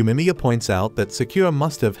 Yumemiya points out that Sakura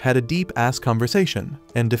must have had a deep-ass conversation,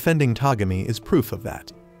 and defending Togami is proof of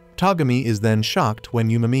that. Togami is then shocked when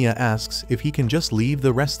Yumemiya asks if he can just leave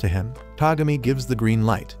the rest to him. Togami gives the green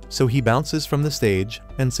light, so he bounces from the stage,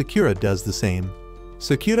 and Sakura does the same.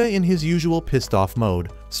 Sakura, in his usual pissed-off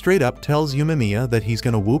mode, straight up tells Yumemiya that he's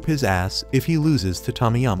gonna whoop his ass if he loses to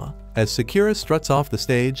Tomiyama. As Sakura struts off the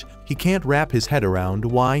stage, he can't wrap his head around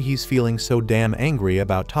why he's feeling so damn angry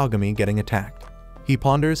about Togami getting attacked. He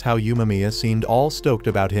ponders how Yumemiya seemed all stoked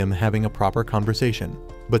about him having a proper conversation,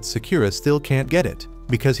 but Sakura still can't get it,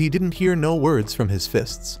 because he didn't hear no words from his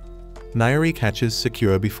fists. Nairi catches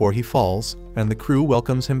Sakura before he falls, and the crew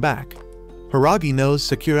welcomes him back. Hiragi knows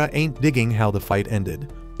Sakura ain't digging how the fight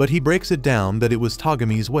ended, but he breaks it down that it was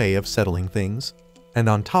Togami's way of settling things. And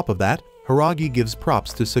on top of that, Hiragi gives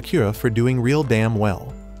props to Sakura for doing real damn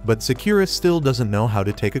well. But Sakura still doesn't know how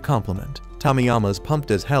to take a compliment. Tomiyama's pumped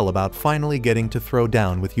as hell about finally getting to throw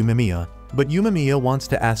down with Yumemiya, but Yumemiya wants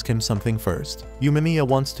to ask him something first. Yumemiya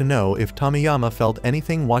wants to know if Tomiyama felt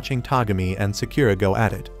anything watching Togami and Sakura go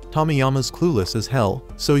at it. Tomiyama's clueless as hell,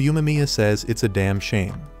 so Yumemiya says it's a damn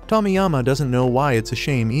shame. Tomiyama doesn't know why it's a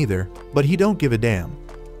shame either, but he don't give a damn.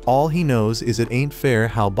 All he knows is it ain't fair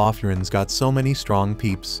how Boffurin's got so many strong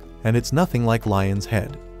peeps, and it's nothing like Lion's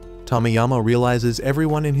Head. Tomiyama realizes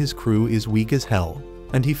everyone in his crew is weak as hell,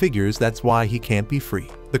 and he figures that's why he can't be free.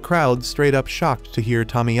 The crowd's straight up shocked to hear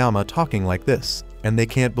Tomiyama talking like this, and they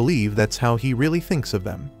can't believe that's how he really thinks of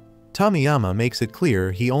them. Tomiyama makes it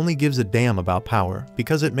clear he only gives a damn about power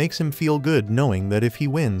because it makes him feel good knowing that if he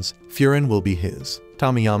wins, Frieren will be his.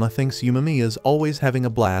 Tomiyama thinks Yumamiya's always having a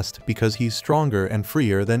blast because he's stronger and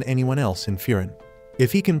freer than anyone else in Frieren.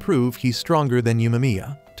 If he can prove he's stronger than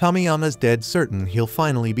Yumamiya, Tomiyama's dead certain he'll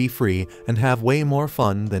finally be free and have way more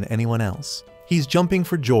fun than anyone else. He's jumping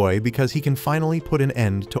for joy because he can finally put an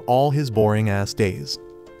end to all his boring-ass days.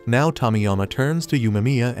 Now Tomiyama turns to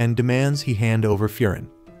Yumamiya and demands he hand over Frieren.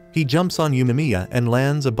 He jumps on Yumamiya and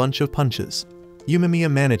lands a bunch of punches.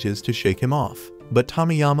 Yumamiya manages to shake him off, but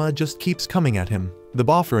Tomiyama just keeps coming at him. The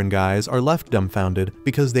Boffiren guys are left dumbfounded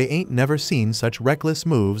because they ain't never seen such reckless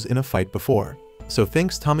moves in a fight before. So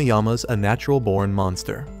thinks Tomiyama's a natural-born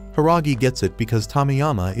monster. Haragi gets it because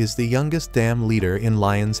Tomiyama is the youngest damn leader in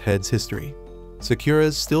Lion's Head's history.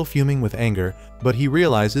 Sakura's still fuming with anger, but he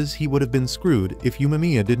realizes he would have been screwed if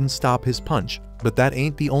Yumamiya didn't stop his punch, but that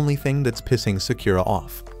ain't the only thing that's pissing Sakura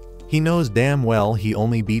off. He knows damn well he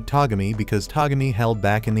only beat Togami because Togami held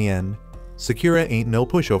back in the end. Sakura ain't no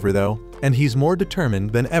pushover though, and he's more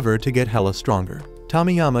determined than ever to get hella stronger.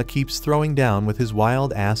 Tomiyama keeps throwing down with his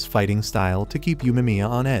wild-ass fighting style to keep Yumamiya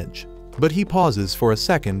on edge. But he pauses for a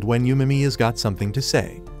second when Yumamiya's got something to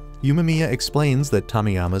say. Yumamiya explains that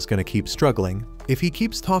Tomiyama's gonna keep struggling if he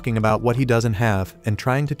keeps talking about what he doesn't have and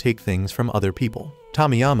trying to take things from other people.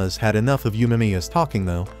 Tomiyama's had enough of Yumamiya's talking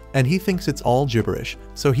though, and he thinks it's all gibberish,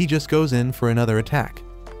 so he just goes in for another attack.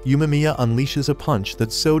 Yumamiya unleashes a punch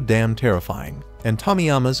that's so damn terrifying, and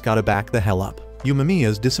Tomiyama's gotta back the hell up.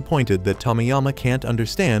 Yumamiya's disappointed that Tomiyama can't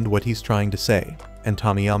understand what he's trying to say, and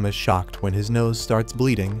Tomiyama's shocked when his nose starts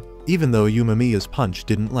bleeding. Even though Yumamiya's punch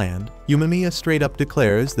didn't land, Yumamiya straight up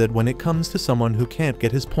declares that when it comes to someone who can't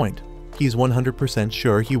get his point, he's 100%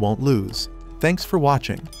 sure he won't lose. Thanks for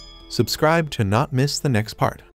watching. Subscribe to not miss the next part.